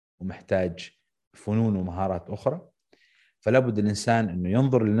ومحتاج فنون ومهارات أخرى. فلا بد الإنسان أنه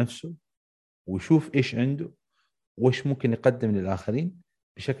ينظر لنفسه ويشوف إيش عنده وإيش ممكن يقدم للآخرين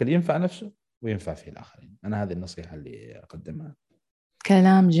بشكل ينفع نفسه وينفع فيه الآخرين. أنا هذه النصيحة اللي أقدمها.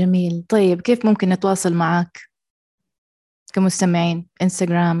 كلام جميل. طيب كيف ممكن نتواصل معك كمستمعين؟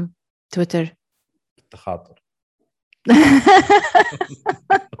 إنستغرام، تويتر؟ التخاطر.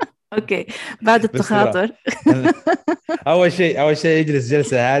 اوكي بعد التخاطر اول شيء اجلس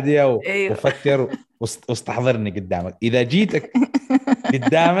جلسه هاديه وفكر واستحضرني قدامك. اذا جيت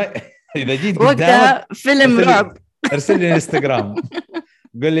قدامك فيلم رعب ارسل لي انستغرام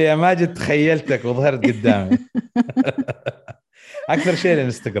قل لي يا ماجد تخيلتك وظهرت قدامي. اكثر شيء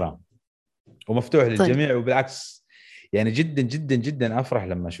الانستغرام ومفتوح للجميع. وبالعكس يعني جدا جدا جدا افرح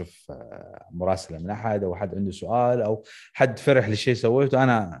لما اشوف مراسله من احد او حد عنده سؤال او حد فرح لشيء سويته.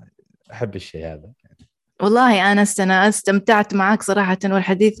 انا احب الشيء هذا. والله أنا استمتعت معك صراحة،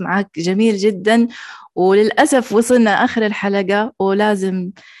 والحديث معك جميل جدا. وللأسف وصلنا آخر الحلقة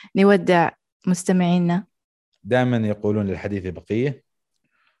ولازم نودع مستمعينا. دائما يقولون للحديث بقية،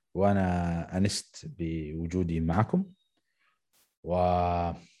 وأنا أنست بوجودي معكم،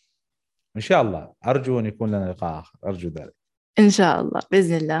 وإن شاء الله أرجو أن يكون لنا لقاء آخر. أرجو ذلك إن شاء الله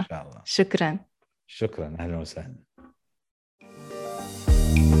بإذن الله. إن شاء الله. شكرا. أهلا وسهلا.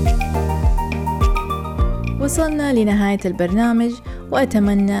 وصلنا لنهاية البرنامج،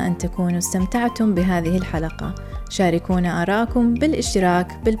 وأتمنى أن تكونوا استمتعتم بهذه الحلقة. شاركونا آراءكم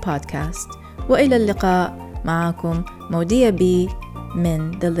بالاشتراك بالبودكاست. وإلى اللقاء. معكم مودية بي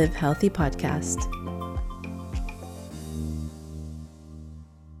من The Live Healthy Podcast.